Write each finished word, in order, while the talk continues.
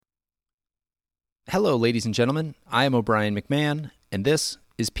Hello, ladies and gentlemen. I am O'Brien McMahon, and this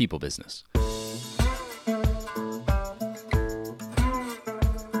is People Business.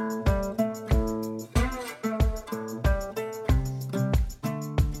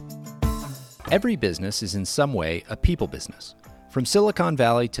 Every business is in some way a people business. From Silicon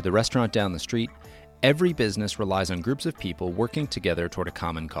Valley to the restaurant down the street, every business relies on groups of people working together toward a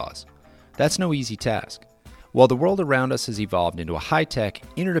common cause. That's no easy task. While the world around us has evolved into a high-tech,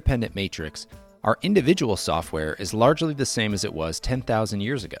 interdependent matrix, our individual software is largely the same as it was 10,000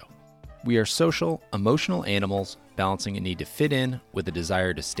 years ago. We are social, emotional animals balancing a need to fit in with a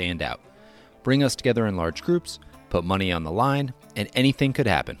desire to stand out. Bring us together in large groups, put money on the line, and anything could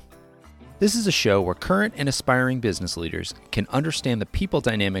happen. This is a show where current and aspiring business leaders can understand the people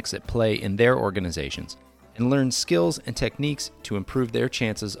dynamics at play in their organizations and learn skills and techniques to improve their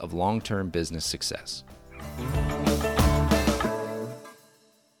chances of long-term business success.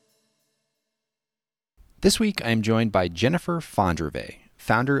 This week, I am joined by Jennifer Fondreve,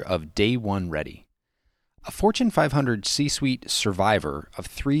 founder of Day One Ready. A Fortune 500 C-suite survivor of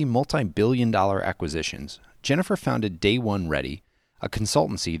 3 multi-billion-dollar acquisitions, Jennifer founded Day One Ready, a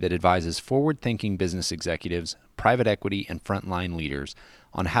consultancy that advises forward-thinking business executives, private equity, and frontline leaders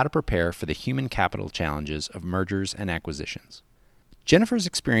on how to prepare for the human capital challenges of mergers and acquisitions. Jennifer's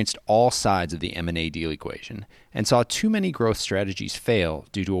experienced all sides of the M&A deal equation and saw too many growth strategies fail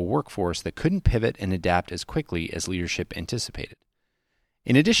due to a workforce that couldn't pivot and adapt as quickly as leadership anticipated.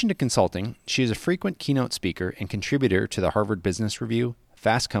 In addition to consulting, she is a frequent keynote speaker and contributor to the Harvard Business Review,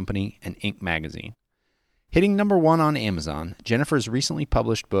 Fast Company, and Inc. magazine. Hitting number 1 on Amazon, Jennifer's recently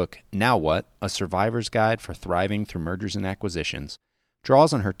published book, Now What? A Survivor's Guide for Thriving Through Mergers and Acquisitions,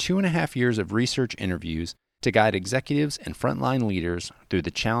 draws on her 2.5 years of research interviews to guide executives and frontline leaders through the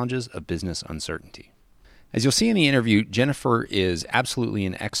challenges of business uncertainty. As you'll see in the interview, Jennifer is absolutely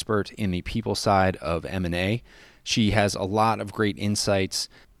an expert in the people side of M&A. She has a lot of great insights.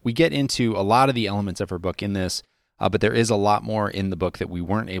 We get into a lot of the elements of her book in this, but there is a lot more in the book that we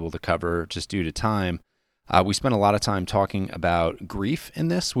weren't able to cover just due to time. We spent a lot of time talking about grief in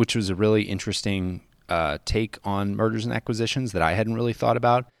this, which was a really interesting take on mergers and acquisitions that I hadn't really thought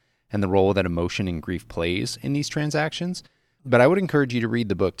about, and the role that emotion and grief plays in these transactions. But I would encourage you to read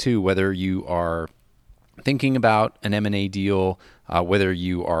the book too, whether you are thinking about an M&A deal, whether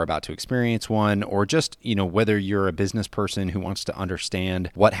you are about to experience one, or just, whether you're a business person who wants to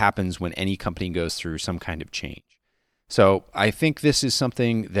understand what happens when any company goes through some kind of change. So I think this is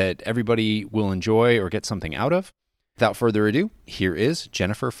something that everybody will enjoy or get something out of. Without further ado, here is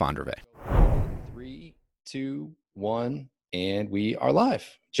Jennifer Fondreve. 3, 2, 1, and we are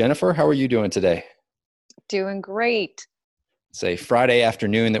live. Jennifer, how are you doing today? Doing great. It's a Friday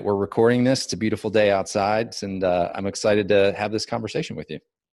afternoon that we're recording this. It's a beautiful day outside, and I'm excited to have this conversation with you.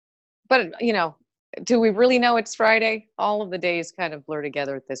 But, do we really know it's Friday? All of the days kind of blur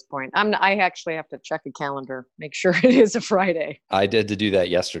together at this point. I actually have to check a calendar, make sure it is a Friday. I did to do that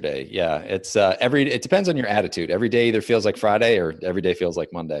yesterday. Yeah, it's it depends on your attitude. Every day either feels like Friday or every day feels like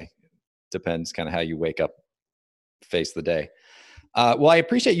Monday. Depends kind of how you wake up, face the day. Well, I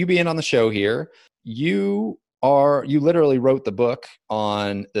appreciate you being on the show here. You literally wrote the book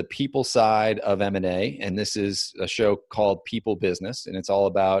on the people side of M&A, and this is a show called People Business, and it's all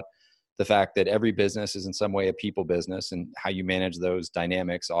about the fact that every business is in some way a people business, and how you manage those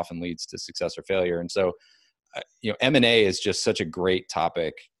dynamics often leads to success or failure. And so, M&A is just such a great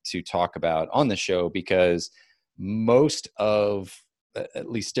topic to talk about on the show because most of,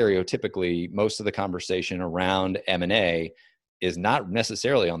 at least stereotypically, most of the conversation around M&A is not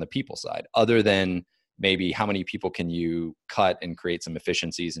necessarily on the people side, other than maybe how many people can you cut and create some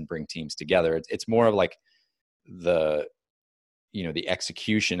efficiencies and bring teams together. It's more of like the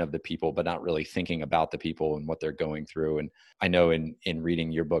execution of the people, but not really thinking about the people and what they're going through. And I know in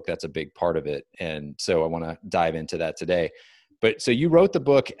reading your book, that's a big part of it. And so I want to dive into that today. But so you wrote the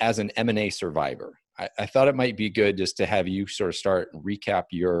book as an M&A survivor. I thought it might be good just to have you sort of start and recap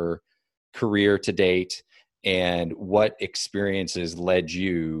your career to date and what experiences led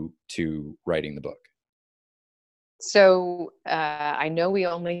you to writing the book. So I know we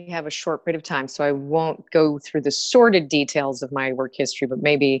only have a short bit of time, so I won't go through the sordid details of my work history, but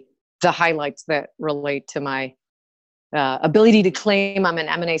maybe the highlights that relate to my ability to claim I'm an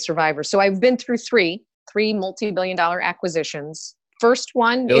M&A survivor. So I've been through three multi-billion-dollar acquisitions. First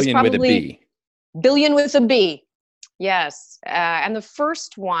one is probably with a B. Billion with a B. Yes. And the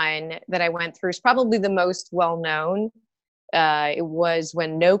first one that I went through is probably the most well-known. It was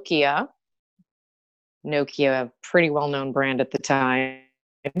when Nokia, a pretty well-known brand at the time,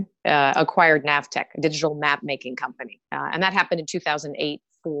 acquired Navteq, a digital map making company. And that happened in 2008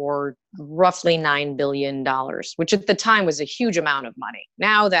 for roughly $9 billion, which at the time was a huge amount of money.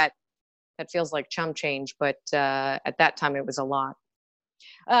 Now that feels like chump change, but at that time it was a lot.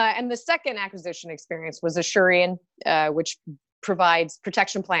 And the second acquisition experience was Asurion, which provides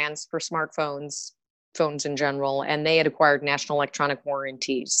protection plans for smartphones, phones in general, and they had acquired National Electronic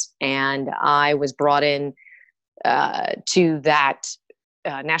Warranties. And I was brought in to that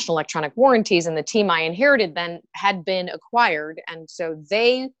National Electronic Warranties, and the team I inherited then had been acquired. And so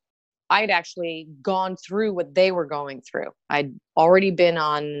I'd actually gone through what they were going through. I'd already been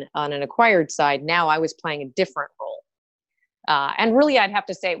on an acquired side. Now I was playing a different role. And really, I'd have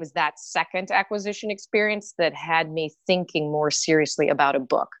to say it was that second acquisition experience that had me thinking more seriously about a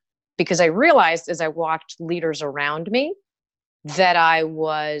book, because I realized as I watched leaders around me that I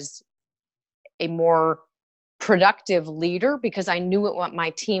was a more productive leader because I knew what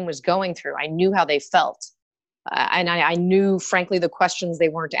my team was going through. I knew how they felt. And I knew, frankly, the questions they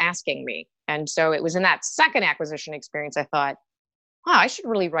weren't asking me. And so it was in that second acquisition experience, I thought, wow, I should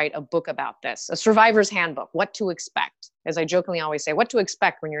really write a book about this, a survivor's handbook, what to expect. As I jokingly always say, what to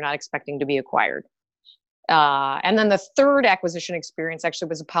expect when you're not expecting to be acquired. And then the third acquisition experience actually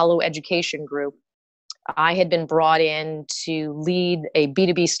was Apollo Education Group. I had been brought in to lead a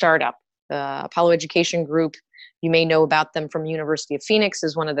B2B startup. Apollo Education Group, you may know about them from University of Phoenix,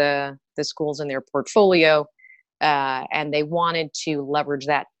 is one of the schools in their portfolio. And they wanted to leverage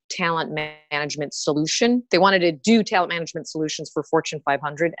that talent management solution. They wanted to do talent management solutions for Fortune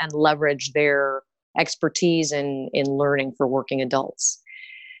 500 and leverage their expertise in learning for working adults.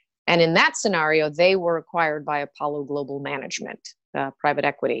 And in that scenario, they were acquired by Apollo Global Management, private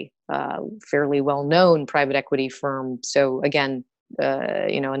equity, fairly well-known private equity firm. So again,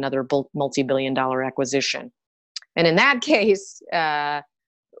 another multi-billion-dollar acquisition. And in that case,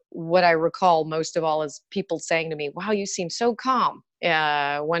 what I recall most of all is people saying to me, wow, you seem so calm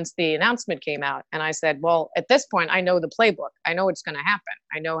once the announcement came out. And I said, well, at this point, I know the playbook. I know what's going to happen.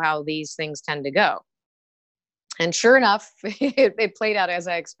 I know how these things tend to go. And sure enough, it played out as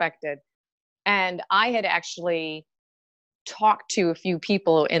I expected. And I had actually talked to a few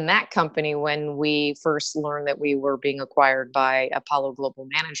people in that company when we first learned that we were being acquired by Apollo Global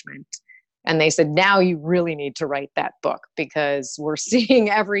Management. And they said, now you really need to write that book because we're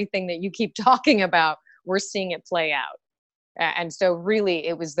seeing everything that you keep talking about. We're seeing it play out. And so really,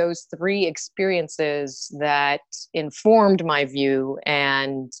 it was those three experiences that informed my view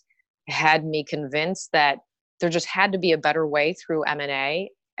and had me convinced that there just had to be a better way through M&A.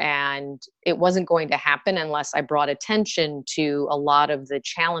 And it wasn't going to happen unless I brought attention to a lot of the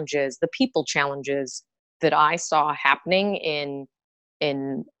challenges, the people challenges that I saw happening in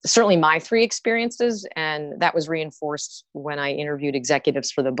certainly my three experiences. And that was reinforced when I interviewed executives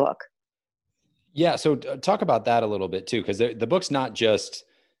for the book. Yeah. So talk about that a little bit too, because the book's not just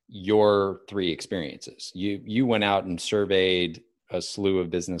your three experiences. You went out and surveyed a slew of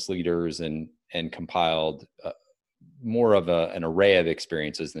business leaders and compiled more of an array of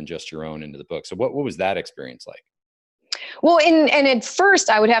experiences than just your own into the book. So what was that experience like? Well, and at first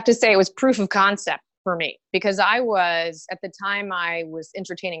I would have to say it was proof of concept for me, because I was, at the time I was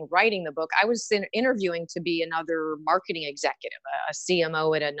entertaining writing the book, I was interviewing to be another marketing executive, a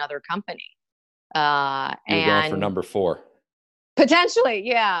CMO at another company. You were going for number 4. Potentially,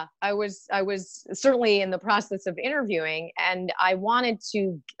 yeah. I was certainly in the process of interviewing, and I wanted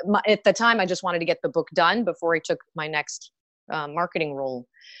to, at the time, I just wanted to get the book done before I took my next marketing role.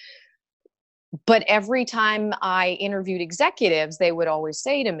 But every time I interviewed executives, they would always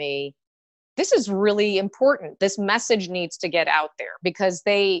say to me, this is really important. This message needs to get out there, because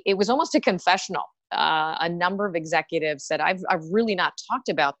it was almost a confessional. A number of executives said, I've really not talked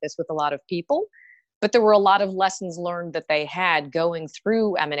about this with a lot of people, but there were a lot of lessons learned that they had going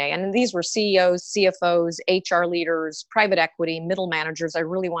through M&A. And these were CEOs, CFOs, HR leaders, private equity, middle managers. I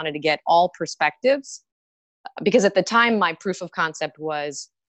really wanted to get all perspectives, because at the time, my proof of concept was,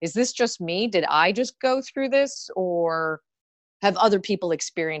 is this just me? Did I just go through this, or have other people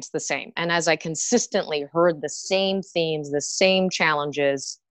experienced the same? And as I consistently heard the same themes, the same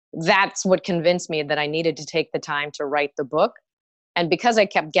challenges, that's what convinced me that I needed to take the time to write the book. And because I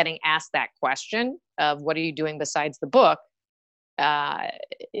kept getting asked that question of what are you doing besides the book,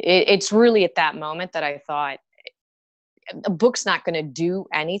 it's really at that moment that I thought, a book's not going to do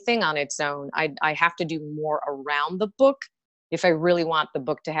anything on its own. I have to do more around the book if I really want the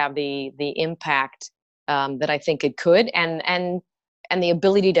book to have the impact that I think it could, and the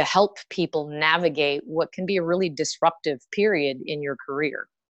ability to help people navigate what can be a really disruptive period in your career.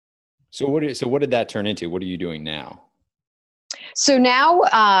 So what did that turn into? What are you doing now? So now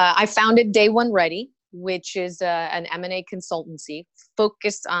I founded Day One Ready, which is an M&A consultancy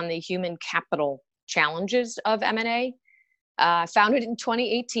focused on the human capital challenges of M&A. Founded in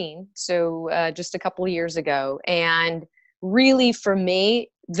 2018, so just a couple of years ago. And really, for me,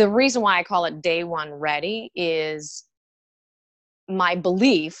 the reason why I call it Day One Ready is my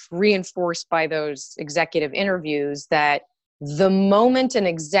belief, reinforced by those executive interviews, that the moment an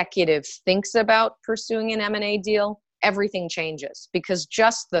executive thinks about pursuing an M&A deal, everything changes, because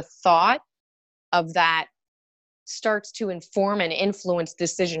just the thought of that starts to inform and influence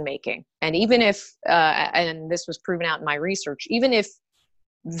decision making. And even if, and this was proven out in my research, even if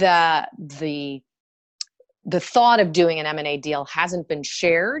the thought of doing an M&A deal hasn't been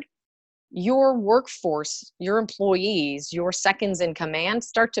shared, your workforce, your employees, your seconds in command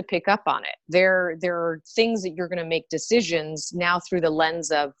start to pick up on it. There are things that you're going to make decisions now through the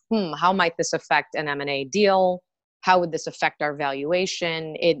lens of, how might this affect an M&A deal? How would this affect our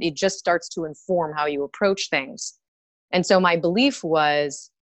valuation? It just starts to inform how you approach things. And so my belief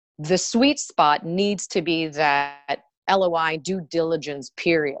was the sweet spot needs to be that LOI due diligence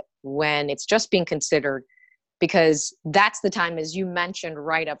period when it's just being considered, because that's the time, as you mentioned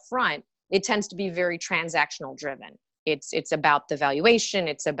right up front, it tends to be very transactional driven. It's about the valuation,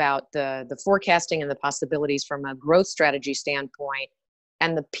 it's about the forecasting and the possibilities from a growth strategy standpoint.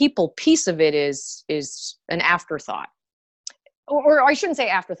 And the people piece of it is an afterthought. Or I shouldn't say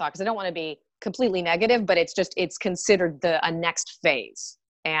afterthought, because I don't want to be completely negative, but it's considered a next phase.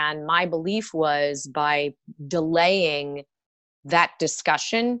 And my belief was, by delaying that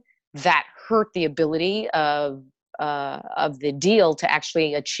discussion, that hurt the ability of the deal to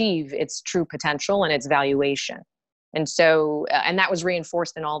actually achieve its true potential and its valuation. And so, and that was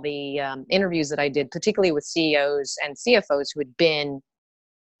reinforced in all the interviews that I did, particularly with CEOs and CFOs who had been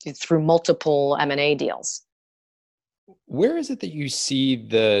through multiple M&A deals. Where is it that you see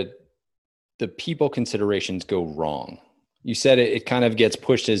the people considerations go wrong? You said it kind of gets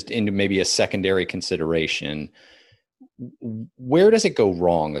pushed into maybe a secondary consideration. Where does it go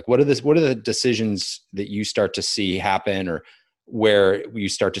wrong? Like, what are the decisions that you start to see happen, or where you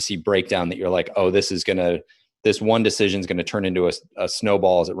start to see breakdown that you're like, oh, this one decision is going to turn into a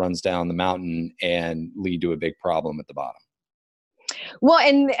snowball as it runs down the mountain and lead to a big problem at the bottom? Well,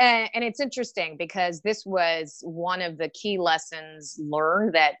 and it's interesting, because this was one of the key lessons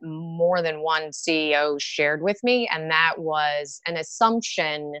learned that more than one CEO shared with me, and that was an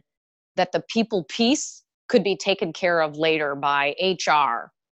assumption that the people piece could be taken care of later by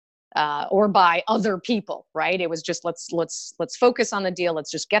HR or by other people, right? It was just let's focus on the deal,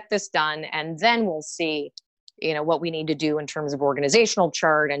 let's just get this done, and then we'll see, what we need to do in terms of organizational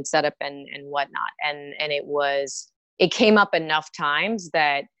chart and setup and whatnot. And it came up enough times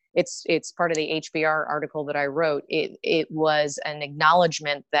that it's part of the HBR article that I wrote. It was an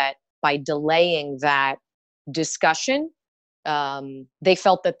acknowledgement that by delaying that discussion, they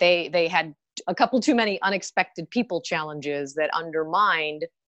felt that they had a couple too many unexpected people challenges that undermined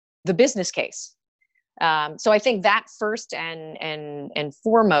the business case. So I think that first and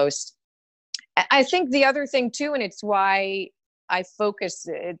foremost. I think the other thing too, and it's why I focus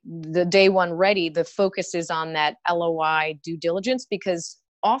the Day One Ready, the focus is on that LOI due diligence, because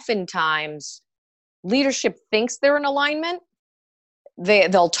oftentimes leadership thinks they're in alignment.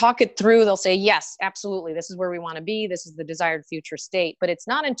 They'll talk it through. They'll say, yes, absolutely, this is where we want to be. This is the desired future state. But it's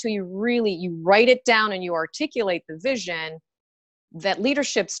not until you write it down and you articulate the vision that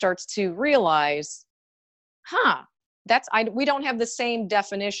leadership starts to realize, we don't have the same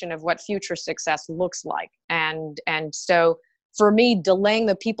definition of what future success looks like. And so for me, delaying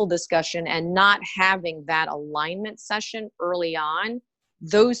the people discussion and not having that alignment session early on,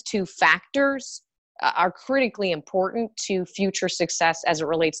 those two factors are critically important to future success as it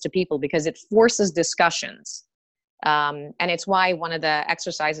relates to people, because it forces discussions. And it's why one of the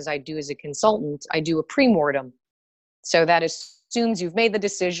exercises I do as a consultant, I do a pre-mortem. So that assumes you've made the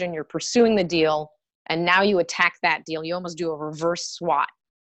decision, you're pursuing the deal, and now you attack that deal. You almost do a reverse SWOT.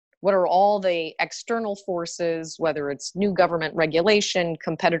 What are all the external forces, whether it's new government regulation,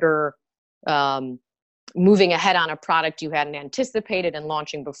 competitor moving ahead on a product you hadn't anticipated and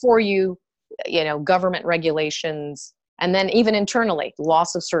launching before you, government regulations, and then even internally,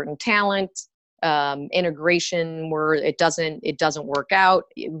 loss of certain talent, integration where it doesn't work out.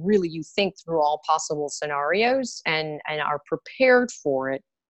 Really, you think through all possible scenarios and are prepared for it.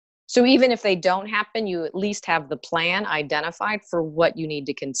 So even if they don't happen, you at least have the plan identified for what you need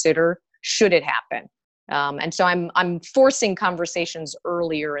to consider should it happen. And so I'm forcing conversations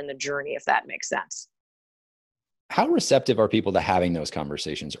earlier in the journey, if that makes sense. How receptive are people to having those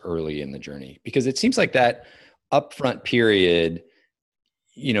conversations early in the journey? Because it seems like that upfront period,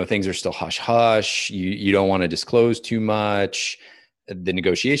 things are still hush hush. You don't want to disclose too much. The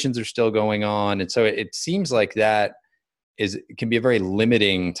negotiations are still going on. And so it seems like that can be a very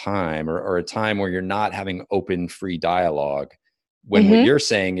limiting time, or a time where you're not having open, free dialogue, when what you're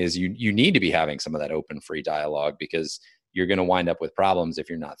saying is you need to be having some of that open, free dialogue, because you're going to wind up with problems if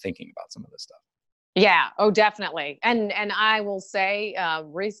you're not thinking about some of this stuff. Yeah. Oh, definitely. And I will say,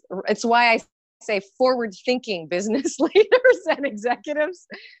 it's why I say forward thinking business leaders and executives,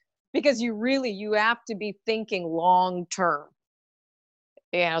 because you have to be thinking long term.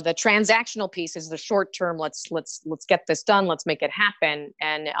 The transactional piece is the short term. Let's get this done. Let's make it happen.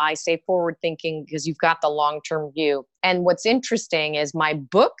 And I say forward thinking because you've got the long term view. And what's interesting is my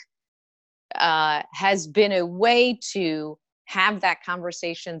book has been a way to have that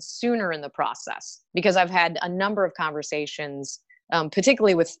conversation sooner in the process, because I've had a number of conversations,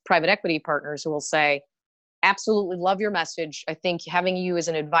 particularly with private equity partners, who will say, absolutely love your message. I think having you as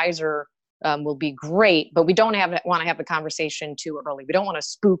an advisor will be great, but we don't want to have the conversation too early. We don't want to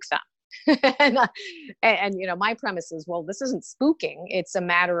spook them. and my premise is, well, this isn't spooking. It's a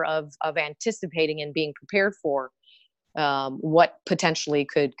matter of anticipating and being prepared for what potentially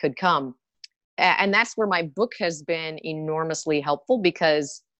could come. And that's where my book has been enormously helpful,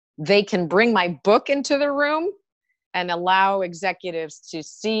 because they can bring my book into the room and allow executives to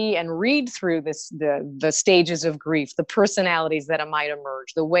see and read through the stages of grief, the personalities that might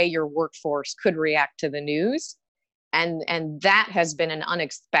emerge, the way your workforce could react to the news. And that has been an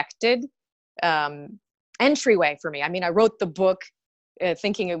unexpected entryway for me. I mean, I wrote the book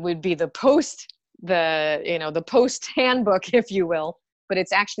thinking it would be the post handbook, if you will, but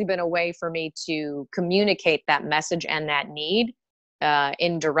it's actually been a way for me to communicate that message and that need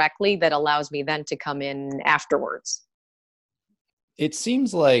indirectly, that allows me then to come in afterwards. It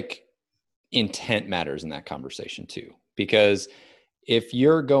seems like intent matters in that conversation too, because if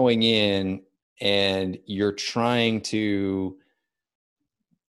you're going in and you're trying to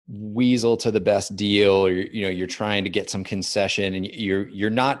weasel to the best deal, or you're trying to get some concession, and you're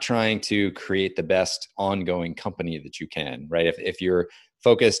not trying to create the best ongoing company that you can, right? If you're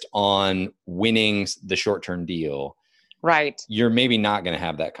focused on winning the short-term deal, right, you're maybe not going to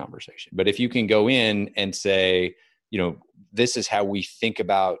have that conversation. But if you can go in and say, this is how we think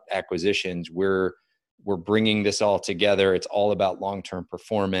about acquisitions, we're bringing this all together, it's all about long-term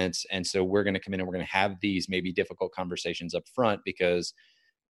performance, and so we're going to come in and we're going to have these maybe difficult conversations up front, because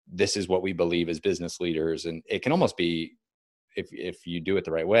this is what we believe as business leaders. And it can almost be, if you do it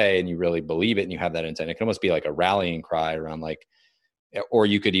the right way and you really believe it and you have that intent, it can almost be like a rallying cry around, like, or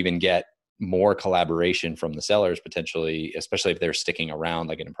you could even get more collaboration from the sellers potentially, especially if they're sticking around,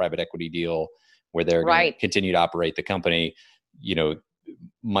 like in a private equity deal where they're going to continue to operate the company,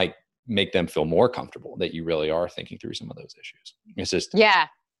 might make them feel more comfortable that you really are thinking through some of those issues. It's just,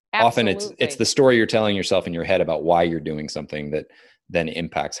 often it's the story you're telling yourself in your head about why you're doing something that then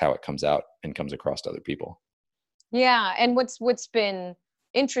impacts how it comes out and comes across to other people. Yeah. And what's been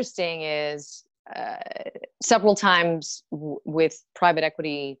interesting is several times with private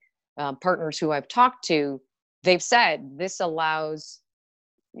equity partners who I've talked to, they've said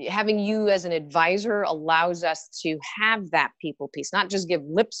having you as an advisor allows us to have that people piece, not just give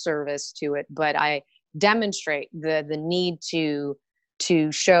lip service to it, but I demonstrate the need to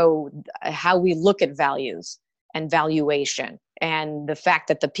show how we look at values and valuation, and the fact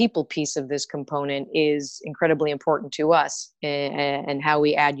that the people piece of this component is incredibly important to us, and how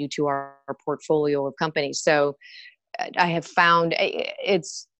we add you to our portfolio of companies. So I have found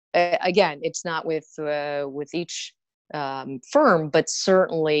it's not with each firm, but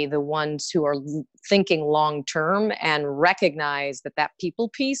certainly the ones who are thinking long term and recognize that people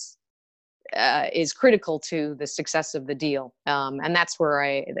piece is critical to the success of the deal. And that's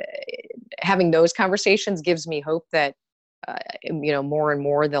where having those conversations gives me hope that more and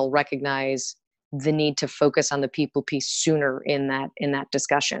more they'll recognize the need to focus on the people piece sooner in that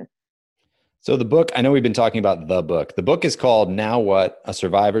discussion. So the book, I know we've been talking about the book. The book is called Now What? A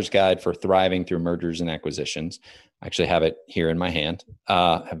Survivor's Guide for Thriving Through Mergers and Acquisitions. I actually have it here in my hand.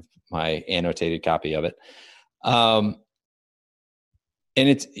 I have my annotated copy of it. And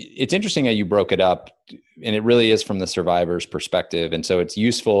it's interesting how you broke it up, and it really is from the survivor's perspective. And so it's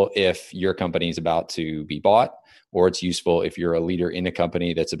useful if your company is about to be bought, or it's useful if you're a leader in a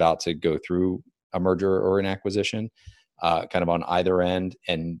company that's about to go through a merger or an acquisition, kind of on either end,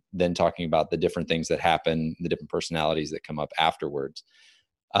 and then talking about the different things that happen, the different personalities that come up afterwards.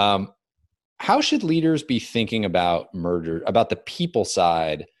 How should leaders be thinking about merger, about the people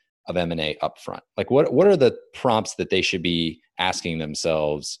side of M&A upfront? Like what are the prompts that they should be asking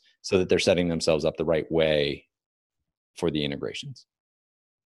themselves so that they're setting themselves up the right way for the integrations?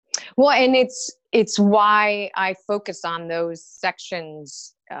 Well, and it's why I focus on those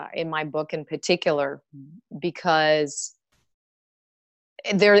sections in my book in particular, because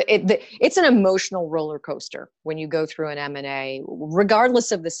it's an emotional roller coaster when you go through an M&A,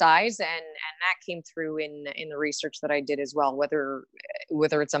 regardless of the size, and that came through in the research that I did as well. Whether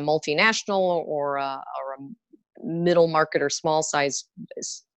it's a multinational or a middle market or small size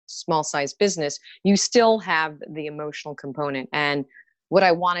business, you still have the emotional component. And what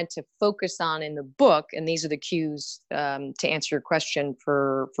I wanted to focus on in the book, and these are the cues to answer your question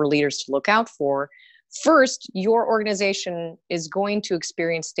for leaders to look out for. First, your organization is going to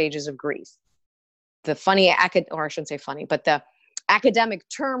experience stages of grief. The or I shouldn't say funny, but the academic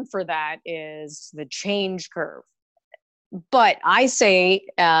term for that is the change curve. But I say,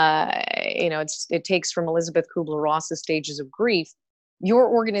 it takes from Elizabeth Kubler-Ross's Stages of Grief. Your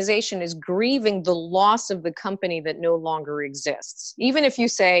organization is grieving the loss of the company that no longer exists. Even if you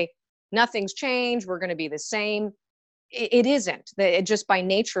say nothing's changed, we're going to be the same. It isn't. Just by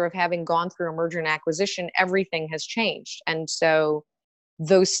nature of having gone through a merger and acquisition, everything has changed. And so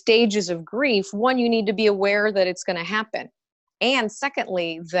those stages of grief, one, you need to be aware that it's going to happen. And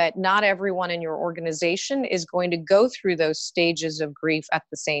secondly, that not everyone in your organization is going to go through those stages of grief at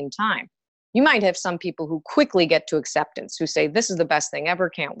the same time. You might have some people who quickly get to acceptance, who say, this is the best thing ever,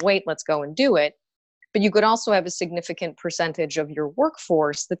 can't wait, let's go and do it. But you could also have a significant percentage of your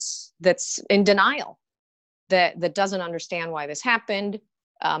workforce that's in denial, that doesn't understand why this happened,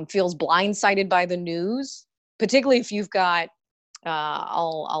 feels blindsided by the news, particularly if you've got,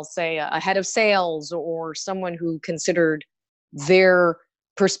 I'll say, a head of sales or someone who considered their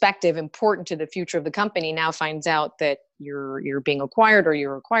perspective important to the future of the company, now finds out that you're being acquired or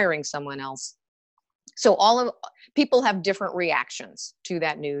you're acquiring someone else. So people have different reactions to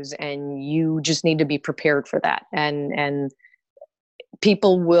that news, and you just need to be prepared for that. And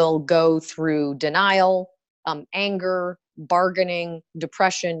people will go through denial, anger, bargaining,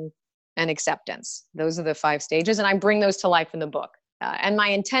 depression, and acceptance. Those are the 5 stages, and I bring those to life in the book. And my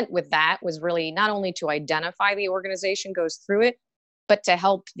intent with that was really not only to identify the organization goes through it, but to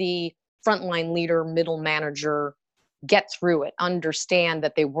help the frontline leader, middle manager get through it, understand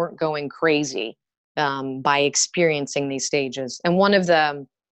that they weren't going crazy by experiencing these stages. And one of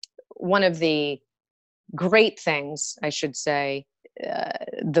the great things, I should say,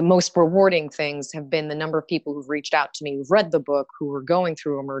 the most rewarding things have been the number of people who've reached out to me, who've read the book, who were going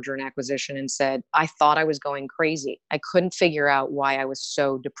through a merger and acquisition and said, I thought I was going crazy. I couldn't figure out why I was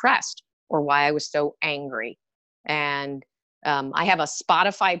so depressed or why I was so angry. And I have a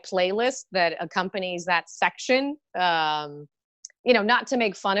Spotify playlist that accompanies that section, not to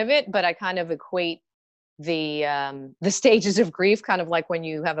make fun of it, but I kind of equate the stages of grief kind of like when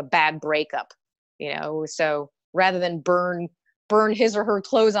you have a bad breakup, so rather than burn his or her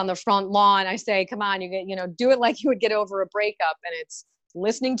clothes on the front lawn, I say, come on, do it like you would get over a breakup, and it's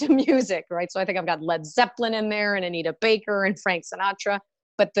listening to music, right? So I think I've got Led Zeppelin in there and Anita Baker and Frank Sinatra.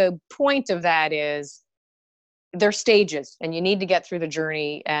 But the point of that is they're stages, and you need to get through the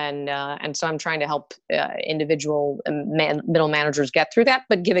journey. And so I'm trying to help individual middle managers get through that,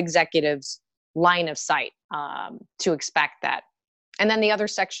 but give executives line of sight to expect that. And then the other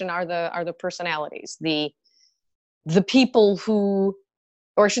section are the personalities, the people who,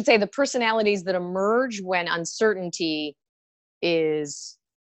 or I should say, the personalities that emerge when uncertainty is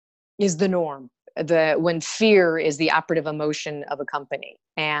the norm, when fear is the operative emotion of a company.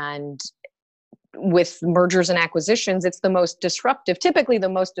 And with mergers and acquisitions, it's typically the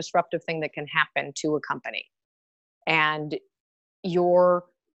most disruptive thing that can happen to a company. And your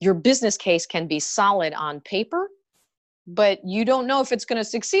business case can be solid on paper, but you don't know if it's going to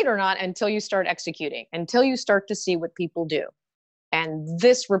succeed or not until you start executing, until you start to see what people do. And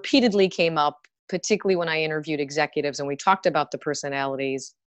this repeatedly came up, particularly when I interviewed executives and we talked about the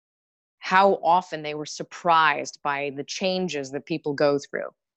personalities, how often they were surprised by the changes that people go through.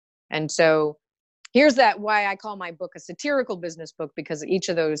 And so here's why I call my book a satirical business book, because each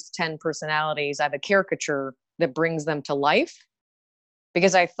of those 10 personalities, I have a caricature that brings them to life.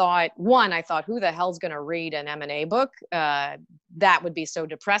 Because I thought, who the hell's going to read an M&A book? That would be so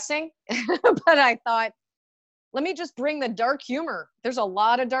depressing. But I thought, let me just bring the dark humor. There's a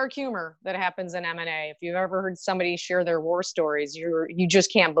lot of dark humor that happens in M&A. If you've ever heard somebody share their war stories, you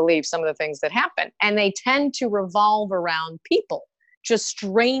just can't believe some of the things that happen. And they tend to revolve around people, just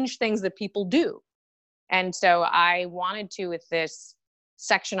strange things that people do. And so I wanted to, with this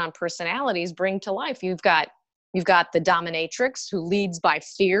section on personalities, bring to life. You've got the dominatrix who leads by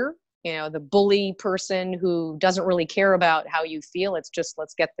fear, the bully person who doesn't really care about how you feel. It's just,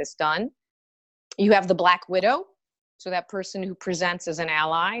 let's get this done. You have the Black Widow, So that person who presents as an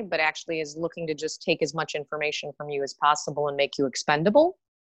ally, but actually is looking to just take as much information from you as possible and make you expendable.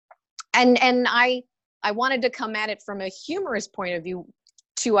 And I wanted to come at it from a humorous point of view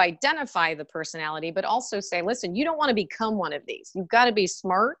to identify the personality, but also say, listen, you don't want to become one of these. You've got to be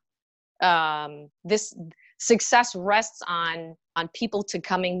smart. This success rests on people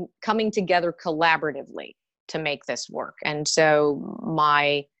coming together collaboratively to make this work. And so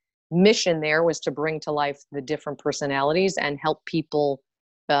my mission there was to bring to life the different personalities and help people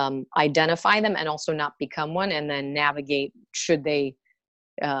identify them and also not become one, and then navigate should they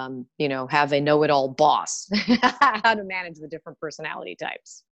have a know-it-all boss, how to manage the different personality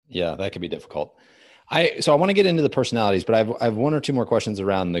types. Yeah, that could be difficult. So I want to get into the personalities, but I have one or two more questions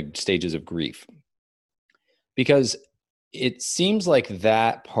around the stages of grief, because it seems like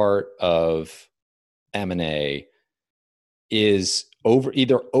that part of M&A is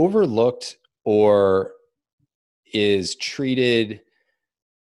either overlooked or is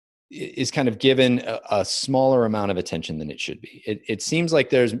kind of given a smaller amount of attention than it should be. It seems like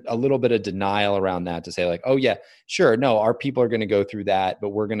there's a little bit of denial around that, to say like, oh yeah, sure. No, our people are going to go through that, but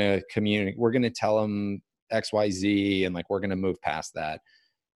we're going to communicate. We're going to tell them X, Y, Z, and like, we're going to move past that.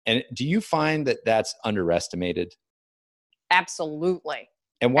 And do you find that that's underestimated? Absolutely.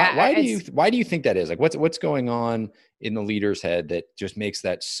 And why do you think that is? Like, what's going on in the leader's head that just makes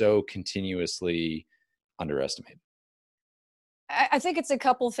that so continuously underestimated? I think it's a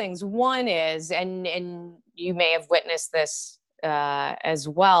couple things. One is, and you may have witnessed this as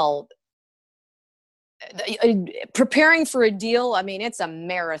well, preparing for a deal. I mean, it's a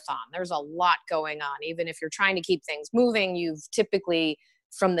marathon. There's a lot going on. Even if you're trying to keep things moving, you've typically,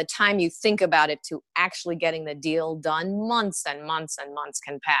 from the time you think about it to actually getting the deal done, months and months and months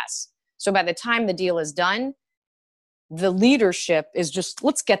can pass. So by the time the deal is done, the leadership is just,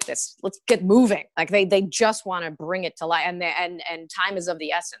 let's get moving. Like they just want to bring it to life, and time is of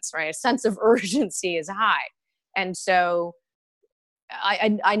the essence, right? A sense of urgency is high. And so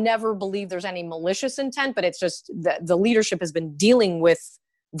I never believe there's any malicious intent, but it's just the leadership has been dealing with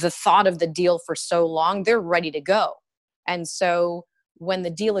the thought of the deal for so long, they're ready to go. And so when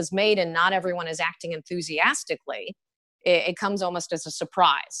the deal is made and not everyone is acting enthusiastically, it comes almost as a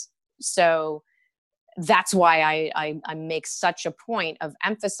surprise. So that's why I make such a point of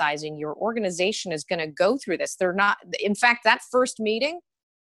emphasizing your organization is going to go through this. They're not, in fact, that first meeting,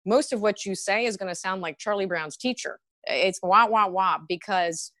 most of what you say is going to sound like Charlie Brown's teacher. It's wah, wah, wah,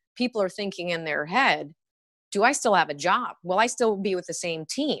 because people are thinking in their head, do I still have a job? Will I still be with the same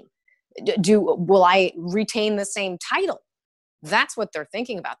team? Will I retain the same title? That's what they're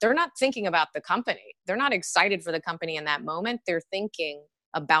thinking about. They're not thinking about the company. They're not excited for the company in that moment. They're thinking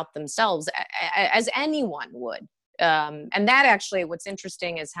about themselves, as anyone would. And that actually, what's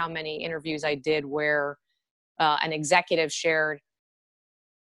interesting is how many interviews I did where an executive shared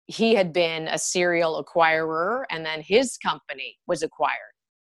he had been a serial acquirer and then his company was acquired.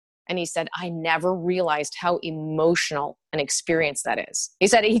 And he said, I never realized how emotional an experience that is. He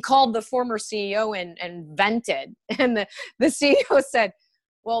said he called the former CEO and vented. And the CEO said,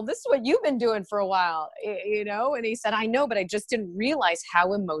 well, this is what you've been doing for a while, And he said, I know, but I just didn't realize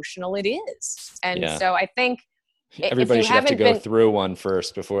how emotional it is. And so I think everybody should have to go through one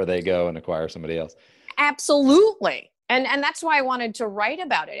first before they go and acquire somebody else. Absolutely. And that's why I wanted to write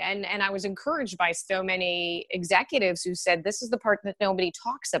about it. And I was encouraged by so many executives who said, this is the part that nobody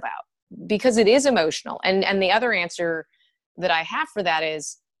talks about, because it is emotional. And the other answer that I have for that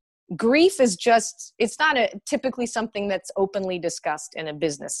is, grief is just, it's not typically something that's openly discussed in a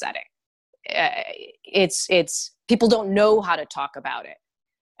business setting. It's people don't know how to talk about it.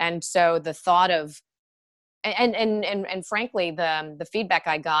 And so the thought of, and frankly, the feedback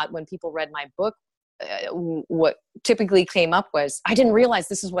I got when people read my book, what typically came up was, I didn't realize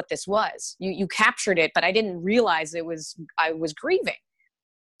this is what this was. You captured it, but I didn't realize I was grieving.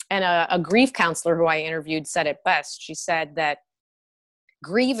 And a grief counselor who I interviewed said it best. She said that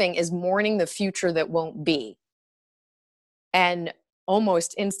grieving is mourning the future that won't be. And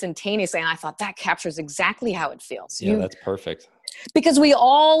almost instantaneously, and I thought that captures exactly how it feels. Yeah, that's perfect. Because we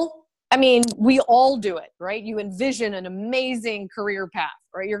all do it, right? You envision an amazing career path,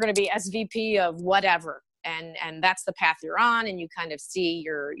 right? You're going to be SVP of whatever. And that's the path you're on. And you kind of see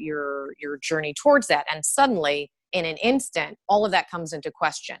your journey towards that. And suddenly, in an instant, all of that comes into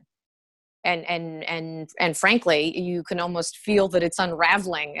question. And frankly, you can almost feel that it's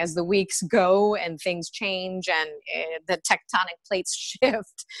unraveling as the weeks go and things change and the tectonic plates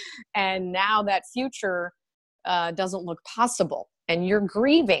shift. And now that future doesn't look possible, and you're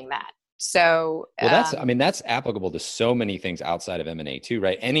grieving that. So, that's applicable to so many things outside of M&A too,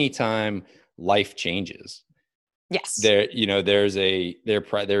 right? Anytime life changes, Yes. there, there is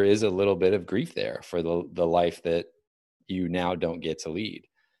a little bit of grief there for the life that you now don't get to lead.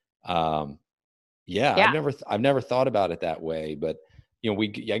 Yeah, Yeah. I've never thought about it that way, but I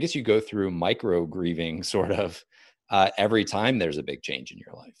guess you go through micro grieving sort of every time there's a big change in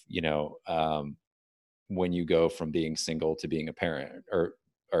your life. When you go from being single to being a parent,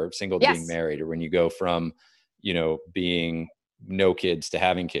 or single to being Yes. married, or when you go from being no kids to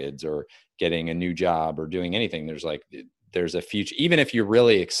having kids, or getting a new job, or doing anything. There's a future, even if you're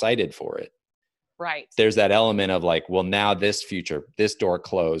really excited for it. Right. There's that element of like, well, now this door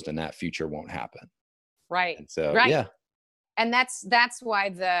closed and that future won't happen. Right. And so, right. yeah. And that's why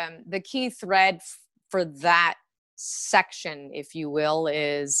the key thread for that section, if you will,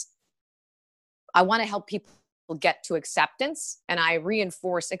 is I want to help people get to acceptance. And I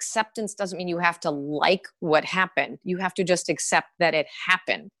reinforce, acceptance doesn't mean you have to like what happened. You have to just accept that it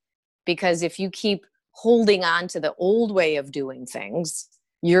happened. Because if you keep holding on to the old way of doing things,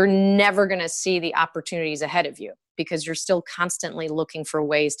 you're never going to see the opportunities ahead of you, because you're still constantly looking for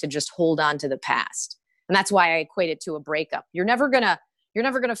ways to just hold on to the past. And that's why I equate it to a breakup. You're never going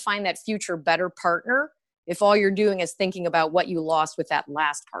to find that future better partner if all you're doing is thinking about what you lost with that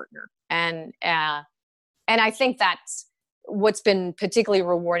last partner. And I think that's what's been particularly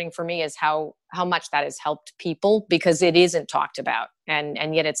rewarding for me, is how much that has helped people, because it isn't talked about.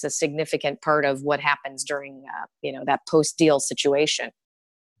 And yet it's a significant part of what happens during, that post-deal situation.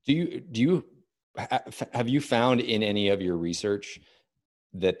 Have you found in any of your research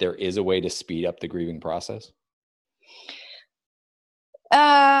that there is a way to speed up the grieving process?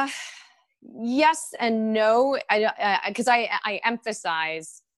 Yes and no. Because I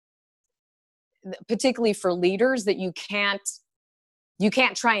emphasize, particularly for leaders, that you can't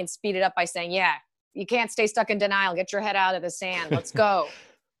try and speed it up by saying, yeah, you can't stay stuck in denial. Get your head out of the sand. Let's go.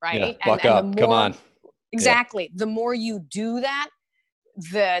 Right. Yeah, buck up. Come on. Exactly. Yeah. The more you do that,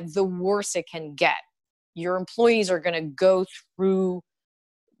 the worse it can get. Your employees are going to go through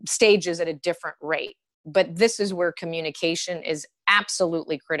stages at a different rate. But this is where communication is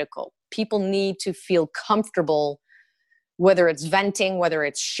absolutely critical. People need to feel comfortable, whether it's venting, whether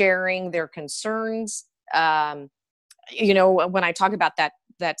it's sharing their concerns. When I talk about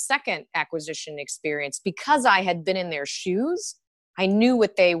that second acquisition experience, because I had been in their shoes, I knew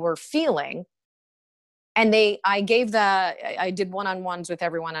what they were feeling. And I did one-on-ones with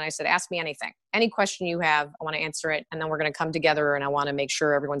everyone, and I said, ask me anything, any question you have, I want to answer it. And then we're going to come together, and I want to make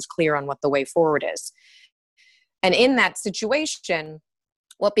sure everyone's clear on what the way forward is. And in that situation,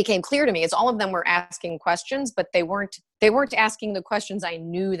 what became clear to me is all of them were asking questions, but they weren't asking the questions I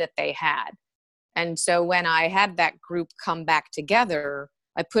knew that they had. And so when I had that group come back together,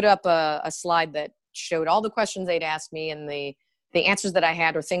 I put up a slide that showed all the questions they'd asked me and the answers that I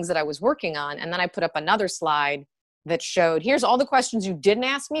had, or things that I was working on. And then I put up another slide that showed, here's all the questions you didn't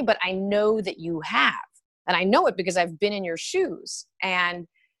ask me, but I know that you have. And I know it because I've been in your shoes. And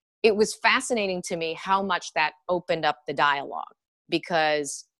it was fascinating to me how much that opened up the dialogue,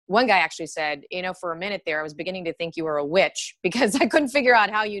 because one guy actually said, for a minute there, I was beginning to think you were a witch, because I couldn't figure out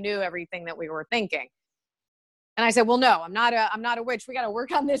how you knew everything that we were thinking. And I said, well, no, I'm not a witch. We got to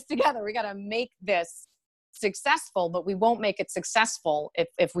work on this together. We got to make this successful, but we won't make it successful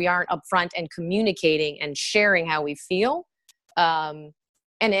if we aren't upfront and communicating and sharing how we feel.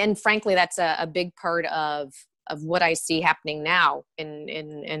 And frankly, that's a big part of what I see happening now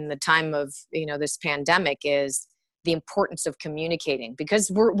in the time of this pandemic, is the importance of communicating,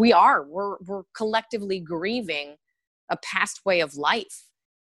 because we're collectively grieving a past way of life,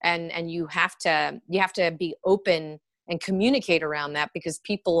 and you have to be open and communicate around that, because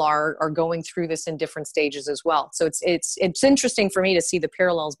people are going through this in different stages as well. So it's interesting for me to see the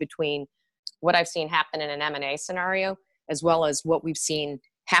parallels between what I've seen happen in an M&A scenario, as well as what we've seen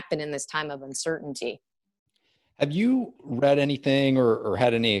happen in this time of uncertainty. Have you read anything or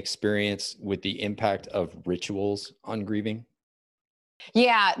had any experience with the impact of rituals on grieving?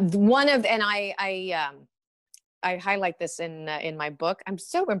 Yeah, I highlight this in my book. I'm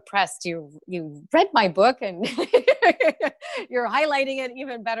so impressed. You read my book and you're highlighting it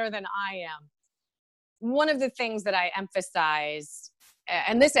even better than I am. One of the things that I emphasize,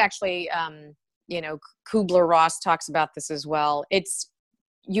 and this actually, Kubler-Ross talks about this as well.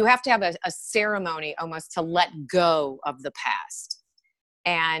 You have to have a ceremony almost to let go of the past.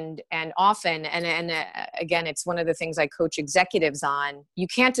 And often, and again, it's one of the things I coach executives on. You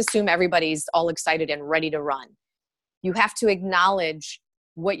can't assume everybody's all excited and ready to run. You have to acknowledge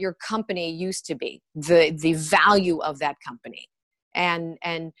what your company used to be, the value of that company. And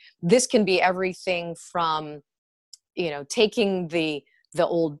this can be everything from, taking the the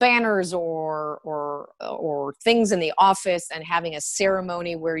old banners or things in the office and having a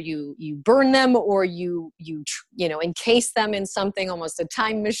ceremony where you burn them, or you encase them in something, almost a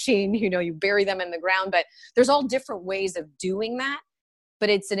time machine, you bury them in the ground. But there's all different ways of doing that. But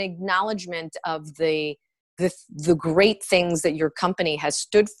it's an acknowledgement of the great things that your company has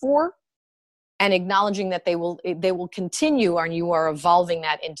stood for, and acknowledging that they will continue, and you are evolving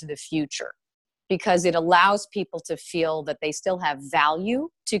that into the future, because it allows people to feel that they still have value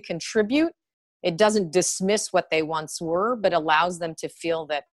to contribute. It doesn't dismiss what they once were, but allows them to feel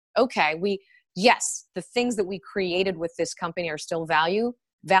that, okay, yes, the things that we created with this company are still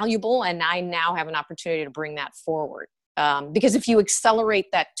valuable, and I now have an opportunity to bring that forward. Because if you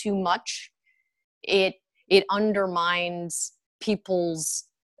accelerate that too much, it undermines people's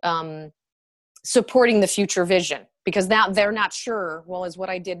supporting the future vision, because now they're not sure, well, is what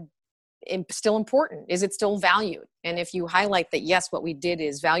I did still important? Is it still valued? And if you highlight that, yes, what we did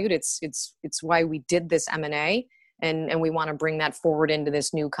is valued, it's why we did this M&A, and we want to bring that forward into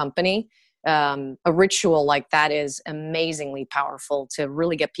this new company. A ritual like that is amazingly powerful to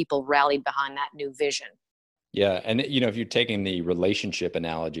really get people rallied behind that new vision. Yeah. And, if you're taking the relationship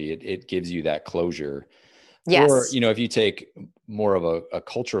analogy, it gives you that closure. Yes. Or, if you take more of a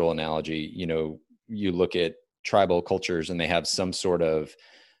cultural analogy, you look at tribal cultures and they have some sort of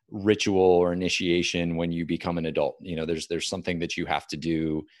ritual or initiation when you become an adult. There's something that you have to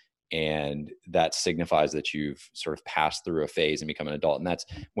do, and that signifies that you've sort of passed through a phase and become an adult. And that's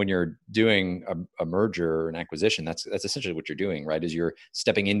when you're doing a merger or an acquisition, that's essentially what you're doing, right? Is you're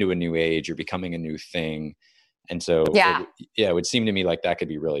stepping into a new age, you're becoming a new thing. And so it would seem to me like that could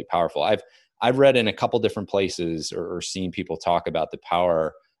be really powerful. I've read in a couple different places or seen people talk about the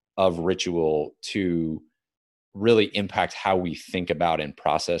power of ritual to really impact how we think about and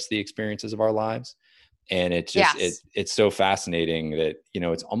process the experiences of our lives. And it's just, it's so fascinating that,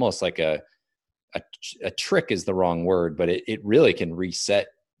 it's almost like a trick is the wrong word, but it really can reset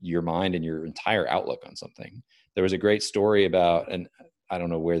your mind and your entire outlook on something. There was a great story about, and I don't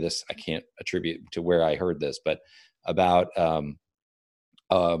know where I can't attribute to where I heard this, but about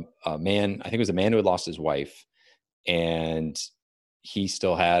a man, I think it was a man who had lost his wife, and he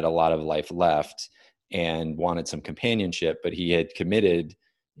still had a lot of life left and wanted some companionship, but he had committed,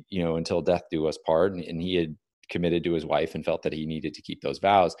 until death do us part. And he had committed to his wife and felt that he needed to keep those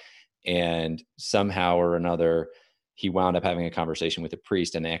vows. And somehow or another, he wound up having a conversation with a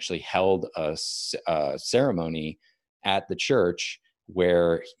priest, and they actually held a ceremony at the church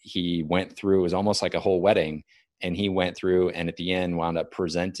where he went through, it was almost like a whole wedding. And he went through, and at the end wound up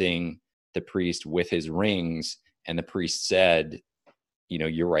presenting the priest with his rings. And the priest said,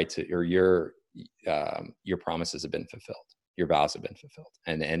 your right to, or your promises have been fulfilled. Your vows have been fulfilled.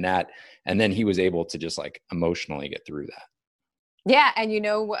 And then he was able to just like emotionally get through that. Yeah. And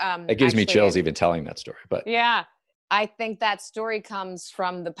it gives me chills even telling that story, but yeah, I think that story comes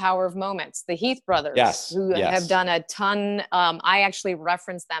from The Power of Moments, the Heath brothers, who have done a ton. I actually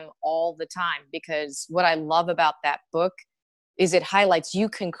reference them all the time, because what I love about that book is it highlights you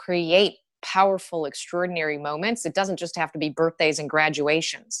can create powerful, extraordinary moments. It doesn't just have to be birthdays and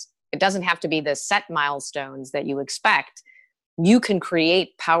graduations. It doesn't have to be the set milestones that you expect. You can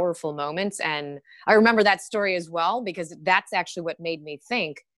create powerful moments. And I remember that story as well, because that's actually what made me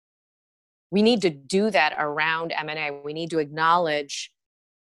think we need to do that around M&A. We need to acknowledge,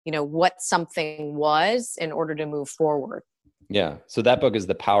 what something was in order to move forward. Yeah. So that book is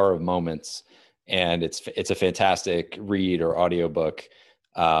The Power of Moments, and it's a fantastic read or audiobook.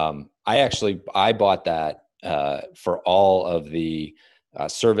 I bought that for all of the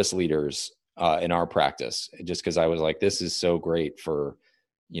service leaders in our practice, just because I was like, this is so great for,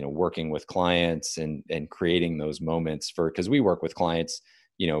 working with clients and creating those moments because we work with clients,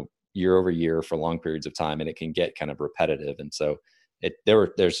 year over year for long periods of time, and it can get kind of repetitive. And so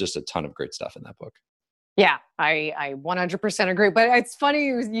there's just a ton of great stuff in that book. Yeah, I 100% agree. But it's funny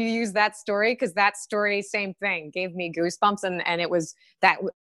you use that story, because that story, same thing, gave me goosebumps. And it was that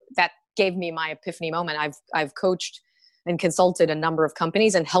gave me my epiphany moment. I've coached and consulted a number of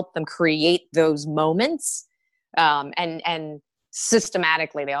companies and helped them create those moments. And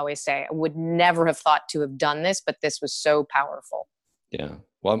systematically, they always say, I would never have thought to have done this, but this was so powerful. Yeah.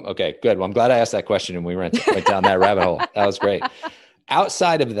 Well, okay, good. Well, I'm glad I asked that question and we went down that rabbit hole. That was great.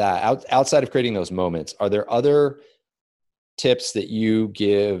 Outside of that, outside of creating those moments, are there other tips that you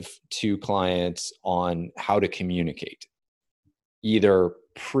give to clients on how to communicate, either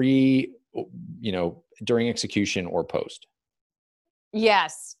during execution or post?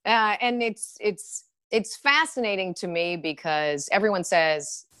 Yes. And it's fascinating to me, because everyone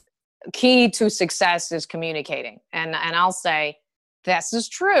says key to success is communicating. And I'll say, This is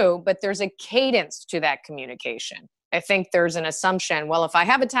true, but there's a cadence to that communication. I think there's an assumption, well, if I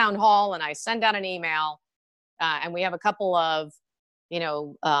have a town hall and I send out an email and we have a couple of,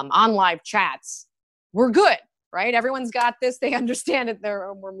 on live chats, we're good, right? Everyone's got this. They understand it.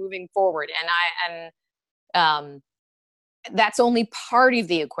 We're moving forward. And that's only part of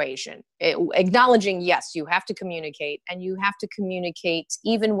the equation. Acknowledging, yes, you have to communicate, and you have to communicate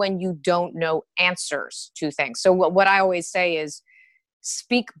even when you don't know answers to things. So what I always say is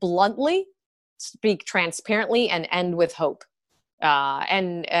speak bluntly, speak transparently, and end with hope.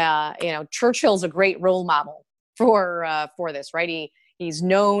 Churchill's a great role model for this, right? He is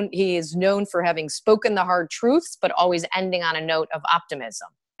known for having spoken the hard truths, but always ending on a note of optimism.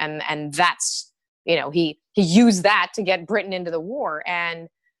 And that's, he used that to get Britain into the war. And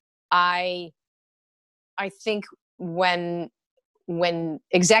I think when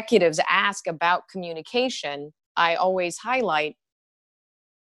executives ask about communication, I always highlight,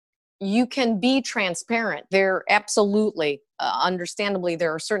 you can be transparent. There absolutely, understandably,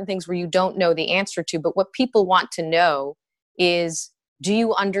 there are certain things where you don't know the answer to, but what people want to know is, do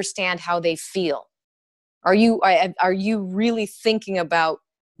you understand how they feel? Are you really thinking about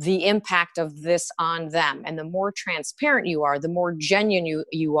the impact of this on them? And the more transparent you are, the more genuine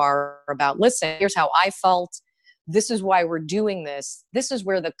you are about, listen, here's how I felt. This is why we're doing this. This is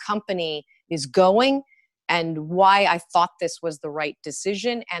where the company is going, and why I thought this was the right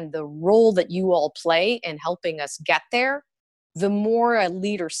decision, and the role that you all play in helping us get there. The more a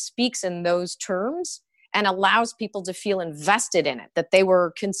leader speaks in those terms and allows people to feel invested in it, that they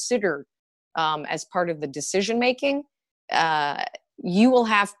were considered as part of the decision making, you will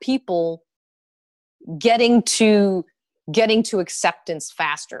have people getting to acceptance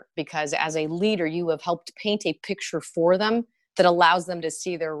faster, because as a leader, you have helped paint a picture for them that allows them to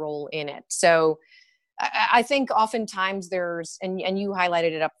see their role in it. So I think oftentimes there's, and you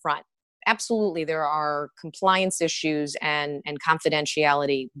highlighted it up front, absolutely there are compliance issues and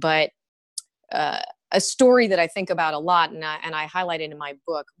confidentiality, but a story that I think about a lot, and I highlighted in my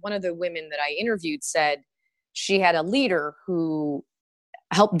book, one of the women that I interviewed said she had a leader who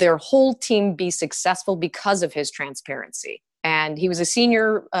helped their whole team be successful because of his transparency. And he was a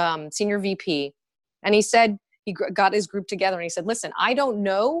senior VP, and he said, he got his group together and he said, listen, I don't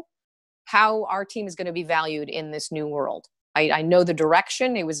know how our team is going to be valued in this new world. I know the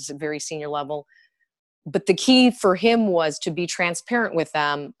direction. It was a very senior level. But the key for him was to be transparent with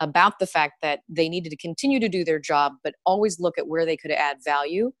them about the fact that they needed to continue to do their job, but always look at where they could add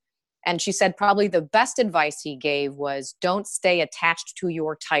value. And she said probably the best advice he gave was, don't stay attached to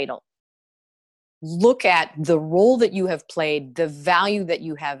your title. Look at the role that you have played, the value that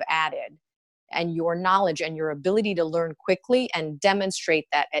you have added, and your knowledge and your ability to learn quickly, and demonstrate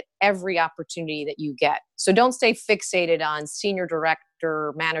that at every opportunity that you get. So don't stay fixated on senior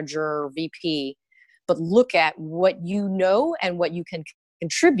director, manager, VP, but look at what you know and what you can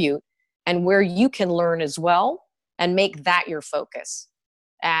contribute and where you can learn as well, and make that your focus.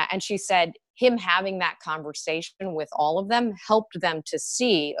 And she said him having that conversation with all of them helped them to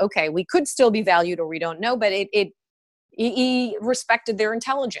see, okay, we could still be valued, or we don't know, but he respected their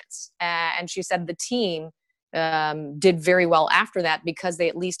intelligence. And she said the team did very well after that, because they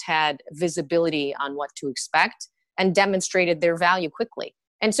at least had visibility on what to expect and demonstrated their value quickly.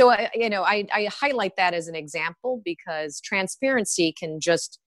 And so, I highlight that as an example, because transparency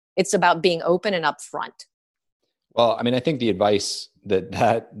it's about being open and upfront. Well, I mean, I think the advice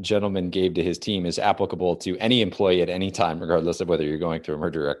that gentleman gave to his team is applicable to any employee at any time, regardless of whether you're going through a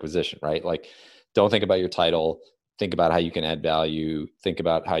merger or acquisition, right? Like, don't think about your title. Think about how you can add value. Think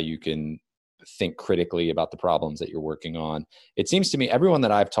about how you can think critically about the problems that you're working on. It seems to me everyone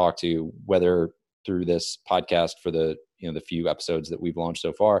that I've talked to, whether through this podcast for the few episodes that we've launched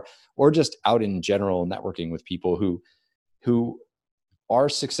so far, or just out in general networking with people who are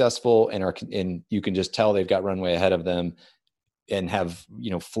successful and you can just tell they've got runway ahead of them and have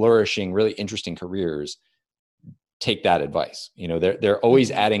flourishing, really interesting careers, take that advice. They're always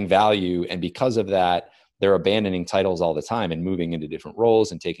adding value, and because of that, they're abandoning titles all the time and moving into different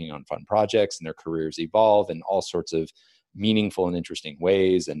roles and taking on fun projects, and their careers evolve in all sorts of meaningful and interesting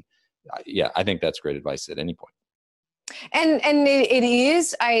ways. And I think that's great advice at any point. And it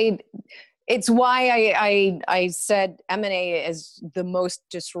is, it's why I said M&A is the most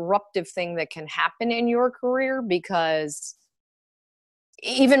disruptive thing that can happen in your career, because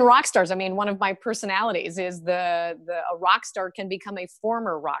even rock stars, I mean, one of my personalities is a rock star can become a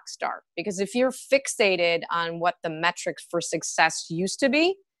former rock star, because if you're fixated on what the metrics for success used to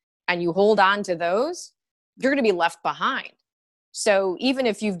be and you hold on to those, you're going to be left behind. So even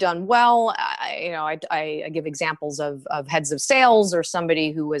if you've done well, I give examples of heads of sales or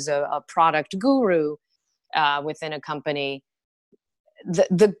somebody who was a product guru within a company.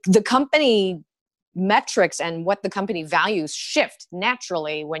 The company metrics and what the company values shift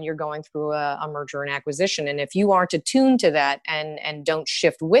naturally when you're going through a merger and acquisition. And if you aren't attuned to that and don't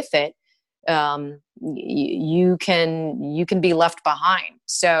shift with it, you can be left behind.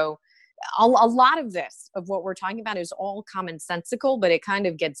 So a lot of what we're talking about is all commonsensical, but it kind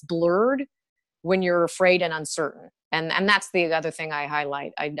of gets blurred when you're afraid and uncertain. And that's the other thing I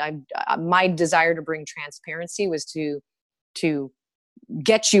highlight. My desire to bring transparency was to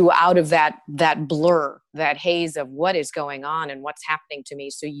get you out of that blur, that haze of what is going on and what's happening to me,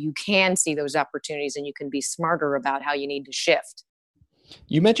 so you can see those opportunities and you can be smarter about how you need to shift.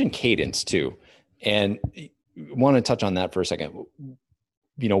 You mentioned cadence too, and want to touch on that for a second.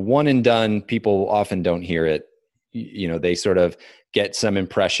 One and done, people often don't hear it. They sort of get some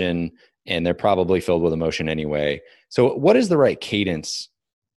impression and they're probably filled with emotion anyway. So what is the right cadence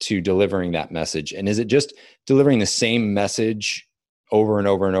to delivering that message? And is it just delivering the same message over and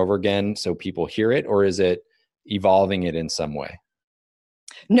over and over again so people hear it, or is it evolving it in some way?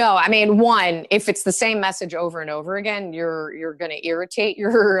 No, I mean, one, if it's the same message over and over again, you're going to irritate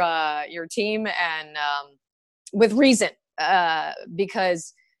your team, and with reason,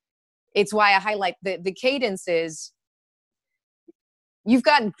 because it's why I highlight the cadence is you've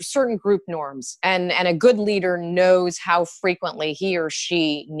got certain group norms, and a good leader knows how frequently he or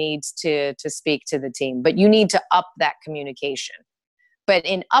she needs to speak to the team, but you need to up that communication. But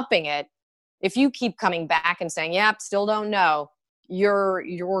in upping it, if you keep coming back and saying, "Yep, still don't know," you're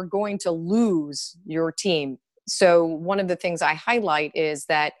going to lose your team. So one of the things I highlight is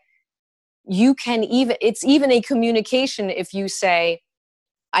that it's even a communication if you say,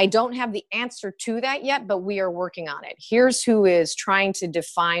 "I don't have the answer to that yet, but we are working on it. Here's who is trying to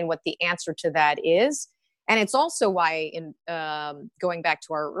define what the answer to that is." And it's also why, in going back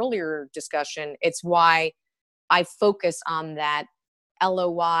to our earlier discussion, it's why I focus on that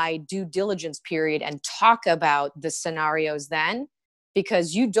LOI due diligence period and talk about the scenarios then,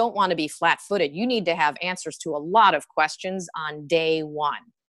 because you don't want to be flat-footed. You need to have answers to a lot of questions on day one.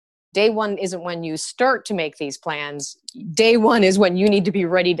 Day one isn't when you start to make these plans. Day one is when you need to be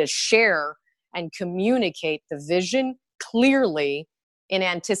ready to share and communicate the vision clearly in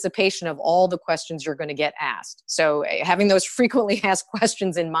anticipation of all the questions you're going to get asked. So having those frequently asked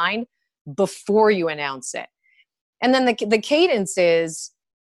questions in mind before you announce it. And then the cadence is,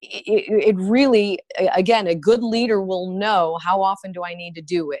 it really, again, a good leader will know, how often do I need to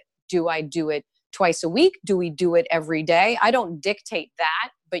do it? Do I do it twice a week? Do we do it every day? I don't dictate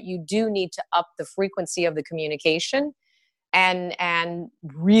that, but you do need to up the frequency of the communication and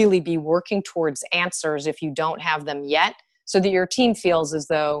really be working towards answers if you don't have them yet, so that your team feels as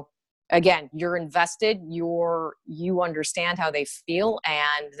though, again, you're invested, you understand how they feel,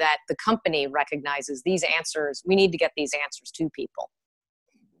 and that the company recognizes these answers. We need to get these answers to people.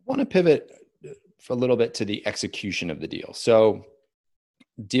 I want to pivot for a little bit to the execution of the deal. So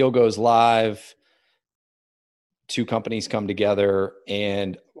deal goes live, two companies come together,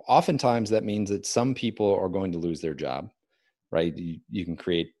 and oftentimes that means that some people are going to lose their job, right? You can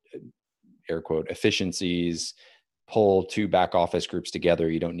create, air quote, efficiencies, pull two back office groups together.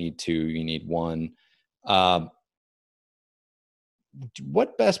 You don't need two, you need one.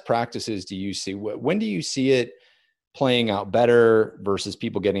 What best practices do you see? When do you see it playing out better versus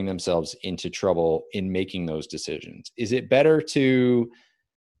people getting themselves into trouble in making those decisions? Is it better to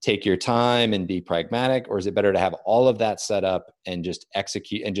take your time and be pragmatic, or is it better to have all of that set up and just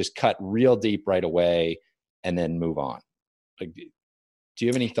execute and just cut real deep right away and then move on? Like, do you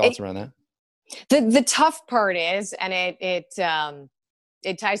have any thoughts around that? The tough part is, and it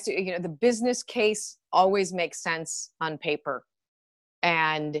ties to, the business case always makes sense on paper,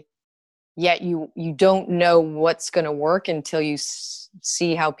 and yet you don't know what's going to work until you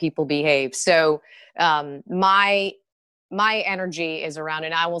see how people behave. So my energy is around,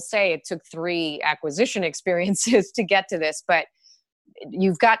 and I will say it took 3 acquisition experiences to get to this, but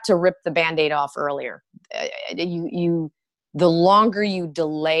you've got to rip the Band-Aid off earlier. The longer you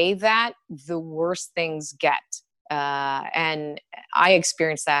delay that, the worse things get. And I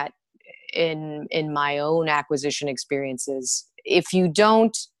experienced that in my own acquisition experiences. If you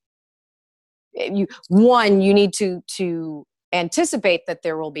don't, you need to anticipate that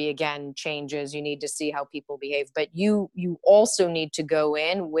there will be, again, changes. You need to see how people behave, but you also need to go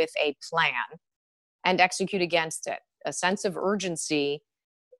in with a plan and execute against it. A sense of urgency,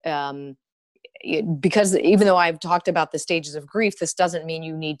 because even though I've talked about the stages of grief, this doesn't mean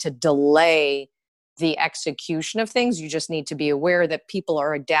you need to delay the execution of things. You just need to be aware that people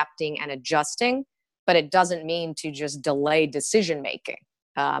are adapting and adjusting, but it doesn't mean to just delay decision making,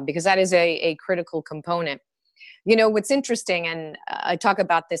 because that is a critical component. What's interesting, and I talk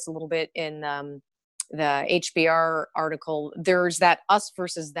about this a little bit in the HBR article, there's that us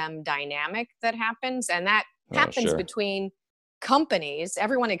versus them dynamic that happens, and that happens between companies.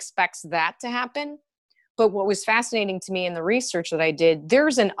 Everyone expects that to happen. But what was fascinating to me in the research that I did,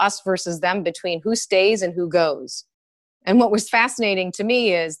 there's an us versus them between who stays and who goes. And what was fascinating to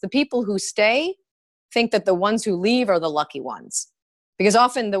me is the people who stay think that the ones who leave are the lucky ones, because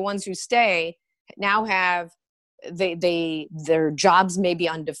often the ones who stay now have their jobs may be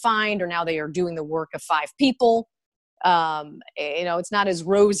undefined, or now they are doing the work of 5 people. It's not as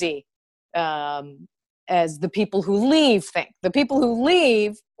rosy as the people who leave think. The people who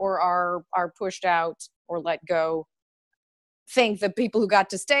leave or are pushed out or let go think the people who got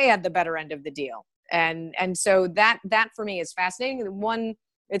to stay had the better end of the deal. And so that for me is fascinating.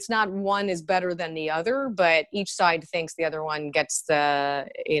 It's not one is better than the other, but each side thinks the other one gets the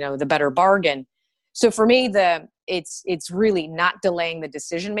better bargain. So for me, it's really not delaying the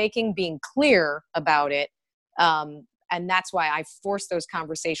decision making, being clear about it. And that's why I forced those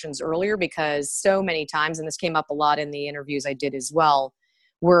conversations earlier, because so many times, and this came up a lot in the interviews I did as well,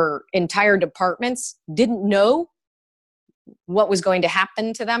 where entire departments didn't know what was going to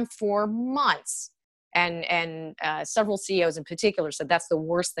happen to them for months. And several CEOs in particular said that's the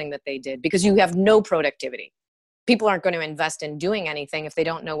worst thing that they did, because you have no productivity. People aren't going to invest in doing anything if they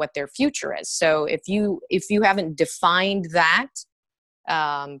don't know what their future is. So if you haven't defined that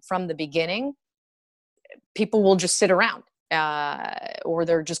from the beginning, people will just sit around, or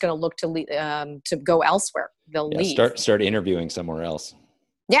they're just going to look to go elsewhere. They'll leave. Start interviewing somewhere else.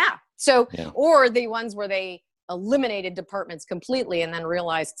 Yeah. So, or the ones where they eliminated departments completely and then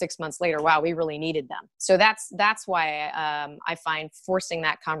realized 6 months later, wow, we really needed them. So that's why I find forcing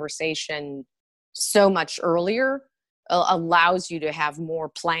that conversation so much earlier allows you to have more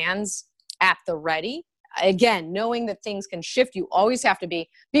plans at the ready. Again, knowing that things can shift, you always have to be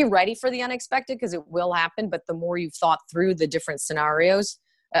ready for the unexpected, because it will happen. But the more you've thought through the different scenarios,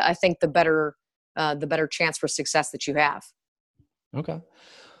 I think the better chance for success that you have. Okay.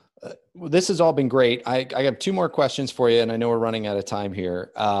 Well, this has all been great. I have 2 more questions for you, and I know we're running out of time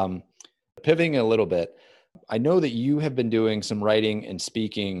here. Pivoting a little bit, I know that you have been doing some writing and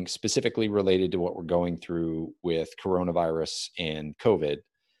speaking specifically related to what we're going through with coronavirus and COVID.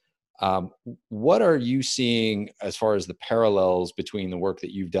 What are you seeing as far as the parallels between the work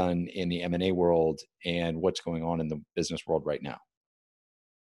that you've done in the M&A world and what's going on in the business world right now?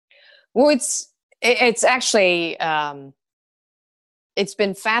 Well, it's actually it's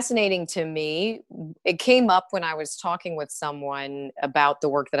been fascinating to me. It came up when I was talking with someone about the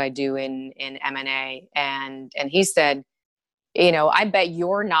work that I do in M&A, and he said, I bet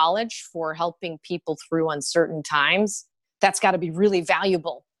your knowledge for helping people through uncertain times, that's got to be really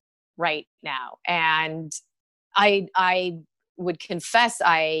valuable right now. And I would confess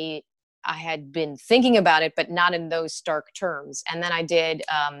I had been thinking about it, but not in those stark terms. And then I did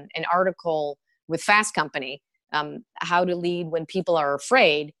an article with Fast Company, how to lead when people are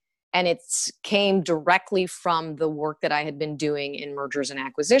afraid. And it came directly from the work that I had been doing in mergers and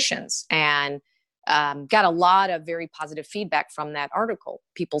acquisitions, and got a lot of very positive feedback from that article.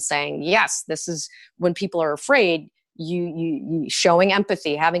 People saying, yes, this is when people are afraid, you showing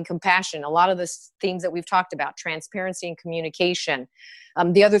empathy, having compassion, a lot of the themes that we've talked about, transparency and communication.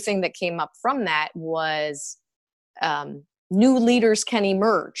 The other thing that came up from that was new leaders can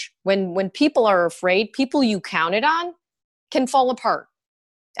emerge. When people are afraid, people you counted on can fall apart.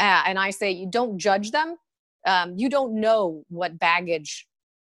 And I say, you don't judge them. You don't know what baggage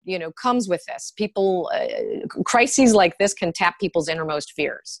comes with this. People, crises like this can tap people's innermost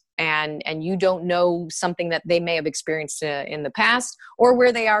fears, and you don't know something that they may have experienced in the past or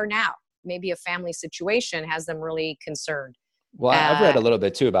where they are now. Maybe a family situation has them really concerned. Well, I've read a little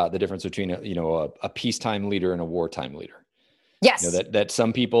bit too about the difference between a peacetime leader and a wartime leader. Yes, that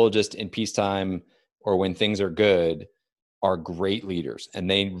some people just in peacetime or when things are good are great leaders, and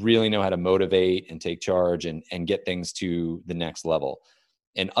they really know how to motivate and take charge and get things to the next level.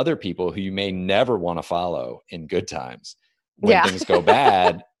 And other people who you may never want to follow in good times, when things go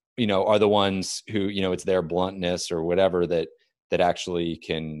bad, are the ones who, it's their bluntness or whatever that actually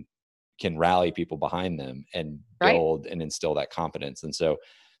can rally people behind them and build and instill that confidence. And so,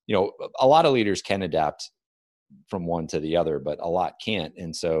 a lot of leaders can adapt from one to the other, but a lot can't.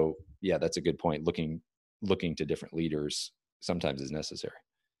 And so, yeah, that's a good point. Looking to different leaders sometimes is necessary.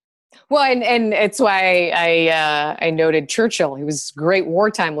 Well, and it's why I noted Churchill. He was a great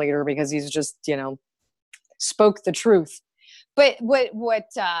wartime leader because he's just, spoke the truth. But what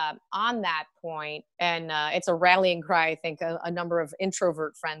on that point, and it's a rallying cry. I think a number of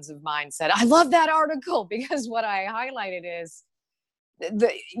introvert friends of mine said, "I love that article," because what I highlighted is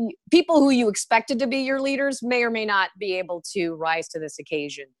the people who you expected to be your leaders may or may not be able to rise to this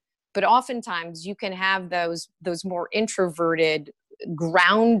occasion. But oftentimes, you can have those more introverted,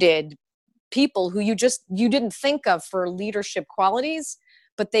 grounded people who you didn't think of for leadership qualities,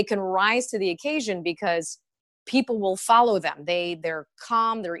 but they can rise to the occasion because people will follow them. They're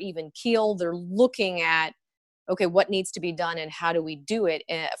calm, they're even keel, they're looking at, okay, what needs to be done and how do we do it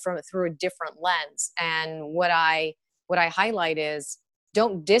from through a different lens. And what I highlight is,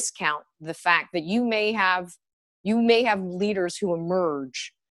 don't discount the fact that you may have leaders who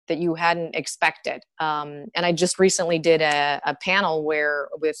emerge that you hadn't expected. And I just recently did a panel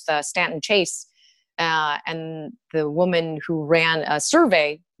with Stanton Chase, and the woman who ran a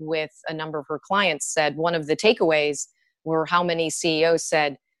survey with a number of her clients said one of the takeaways were how many CEOs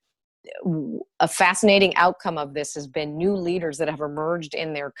said a fascinating outcome of this has been new leaders that have emerged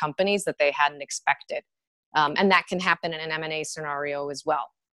in their companies that they hadn't expected. And that can happen in an M&A scenario as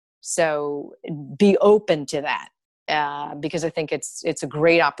well. So be open to that. Because I think it's a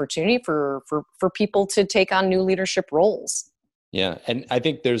great opportunity for people to take on new leadership roles. Yeah. And I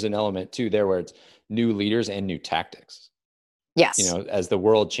think there's an element too there where it's new leaders and new tactics. Yes. As the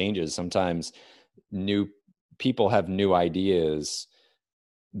world changes, sometimes new people have new ideas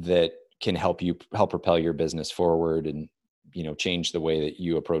that can help propel your business forward and, change the way that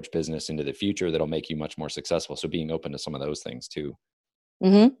you approach business into the future that'll make you much more successful. So being open to some of those things too.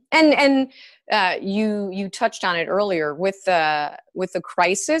 Mm-hmm. And you touched on it earlier with the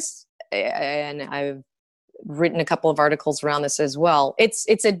crisis, and I've written a couple of articles around this as well.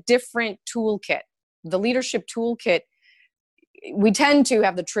 It's a different toolkit. The leadership toolkit, we tend to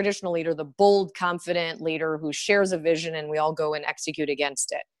have the traditional leader, the bold, confident leader who shares a vision, and we all go and execute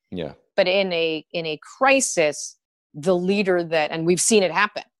against it. Yeah. But in a crisis, the leader that, and we've seen it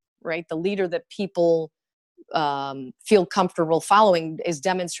happen, right? The leader that people feel comfortable following is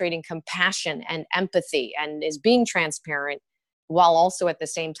demonstrating compassion and empathy and is being transparent, while also at the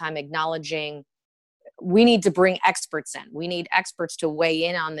same time acknowledging we need to bring experts in. We need experts to weigh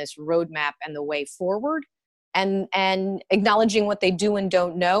in on this roadmap and the way forward, and acknowledging what they do and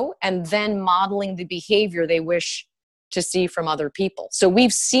don't know, and then modeling the behavior they wish to see from other people. So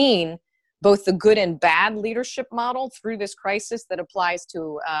we've seen both the good and bad leadership model through this crisis that applies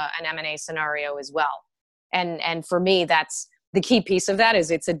to an M&A scenario as well. And for me, that's the key piece of that. Is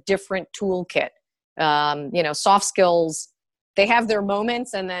it's a different toolkit. Soft skills, they have their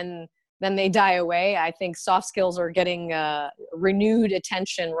moments and then they die away. I think soft skills are getting renewed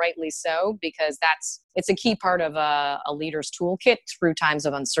attention, rightly so, because it's a key part of a leader's toolkit through times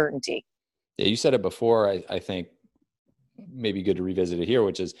of uncertainty. Yeah, you said it before. I think maybe good to revisit it here,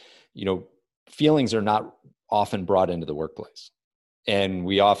 which is, feelings are not often brought into the workplace. And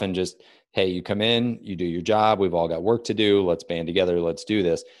we often just, hey, you come in, you do your job. We've all got work to do. Let's band together. Let's do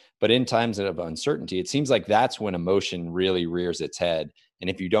this. But in times of uncertainty, it seems like that's when emotion really rears its head. And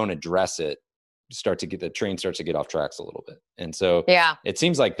if you don't address it, the train starts to get off tracks a little bit. And so It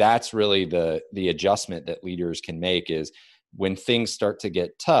seems like that's really the adjustment that leaders can make is when things start to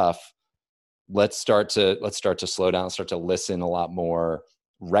get tough, let's start to slow down, start to listen a lot more,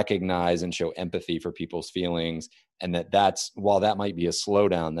 recognize and show empathy for people's feelings. And that's while that might be a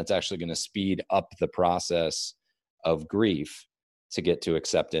slowdown, that's actually going to speed up the process of grief to get to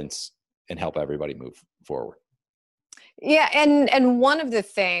acceptance and help everybody move forward. Yeah. And one of the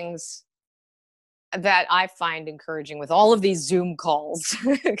things that I find encouraging with all of these Zoom calls,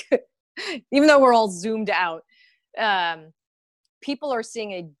 even though we're all zoomed out, people are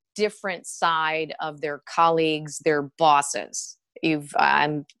seeing a different side of their colleagues, their bosses.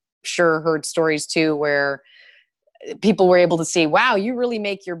 I'm sure heard stories too, where people were able to see, wow, you really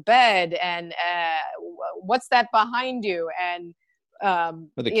make your bed, and what's that behind you? And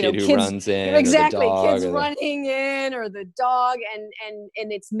or the kid who kids, runs in, exactly, or the dog, kids running in, or the dog, and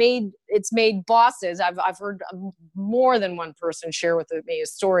it's made bosses. I've heard more than one person share with me a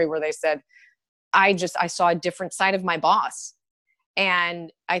story where they said, I saw a different side of my boss.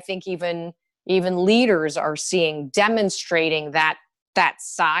 And I think even leaders are demonstrating that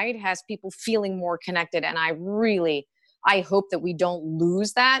side has people feeling more connected. And I hope that we don't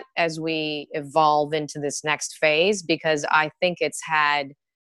lose that as we evolve into this next phase, because I think it's had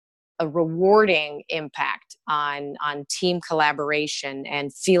a rewarding impact on team collaboration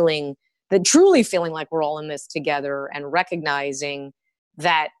and truly feeling like we're all in this together, and recognizing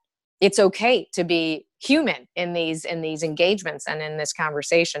that it's okay to be human in these engagements and in this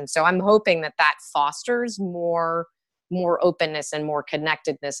conversation. So I'm hoping that fosters more openness and more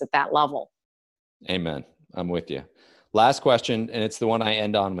connectedness at that level. Amen. I'm with you. Last question, and it's the one I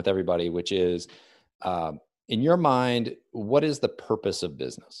end on with everybody, which is, in your mind, what is the purpose of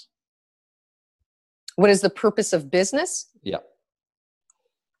business? What is the purpose of business? Yeah.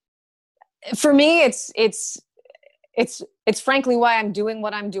 For me, it's frankly why I'm doing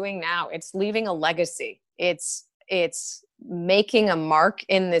what I'm doing now. It's leaving a legacy. It's making a mark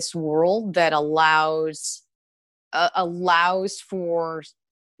in this world that allows for,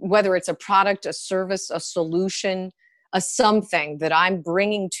 whether it's a product, a service, a solution, a something that I'm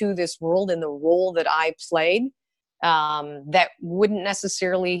bringing to this world in the role that I played, that wouldn't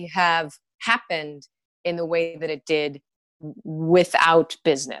necessarily have happened in the way that it did without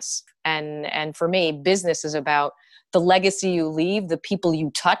business. And for me, business is about the legacy you leave, the people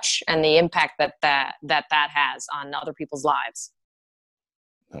you touch, and the impact that has on other people's lives.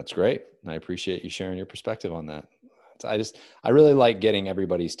 That's great. I appreciate you sharing your perspective on that. I really like getting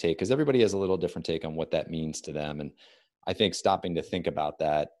everybody's take, because everybody has a little different take on what that means to them. And I think stopping to think about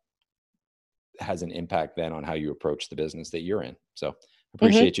that has an impact then on how you approach the business that you're in. So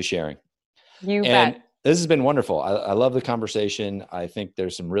appreciate you sharing. You bet. This has been wonderful. I love the conversation. I think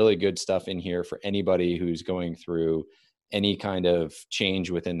there's some really good stuff in here for anybody who's going through any kind of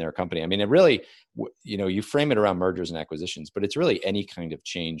change within their company. I mean, it really, you frame it around mergers and acquisitions, but it's really any kind of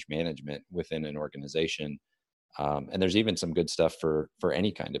change management within an organization. And there's even some good stuff for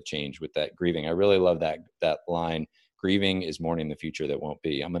any kind of change with that grieving. I really love that line. Grieving is mourning the future that won't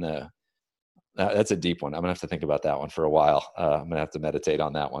be. That's a deep one. I'm gonna have to think about that one for a while. I'm gonna have to meditate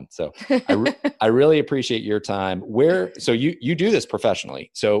on that one. So I really appreciate your time. So you do this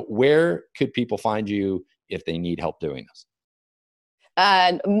professionally. So where could people find you if they need help doing this?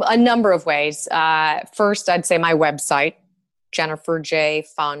 A number of ways. First, I'd say my website,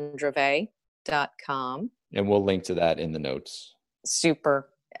 jenniferjfondreve.com. And we'll link to that in the notes. Super.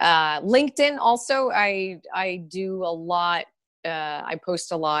 LinkedIn also, I do a lot. I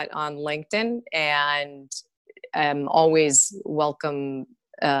post a lot on LinkedIn, and always welcome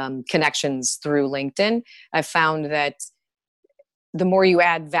connections through LinkedIn. I found that the more you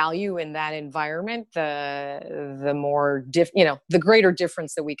add value in that environment, the more the greater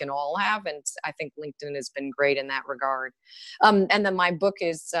difference that we can all have. And I think LinkedIn has been great in that regard. And then my book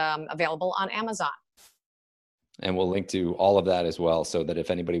is available on Amazon. And we'll link to all of that as well, so that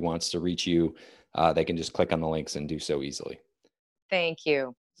if anybody wants to reach you, they can just click on the links and do so easily. Thank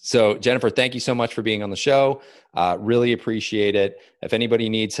you. So Jennifer, thank you so much for being on the show. Really appreciate it. If anybody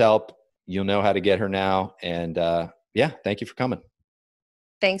needs help, you'll know how to get her now. And thank you for coming.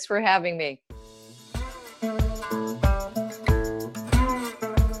 Thanks for having me.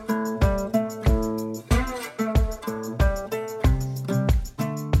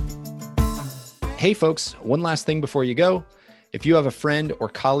 Hey folks, one last thing before you go. If you have a friend or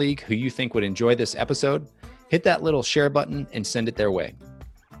colleague who you think would enjoy this episode, hit that little share button and send it their way.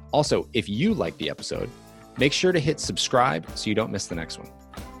 Also, if you like the episode, make sure to hit subscribe so you don't miss the next one.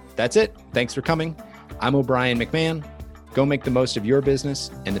 That's it. Thanks for coming. I'm O'Brien McMahon. Go make the most of your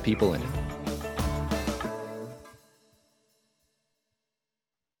business and the people in it.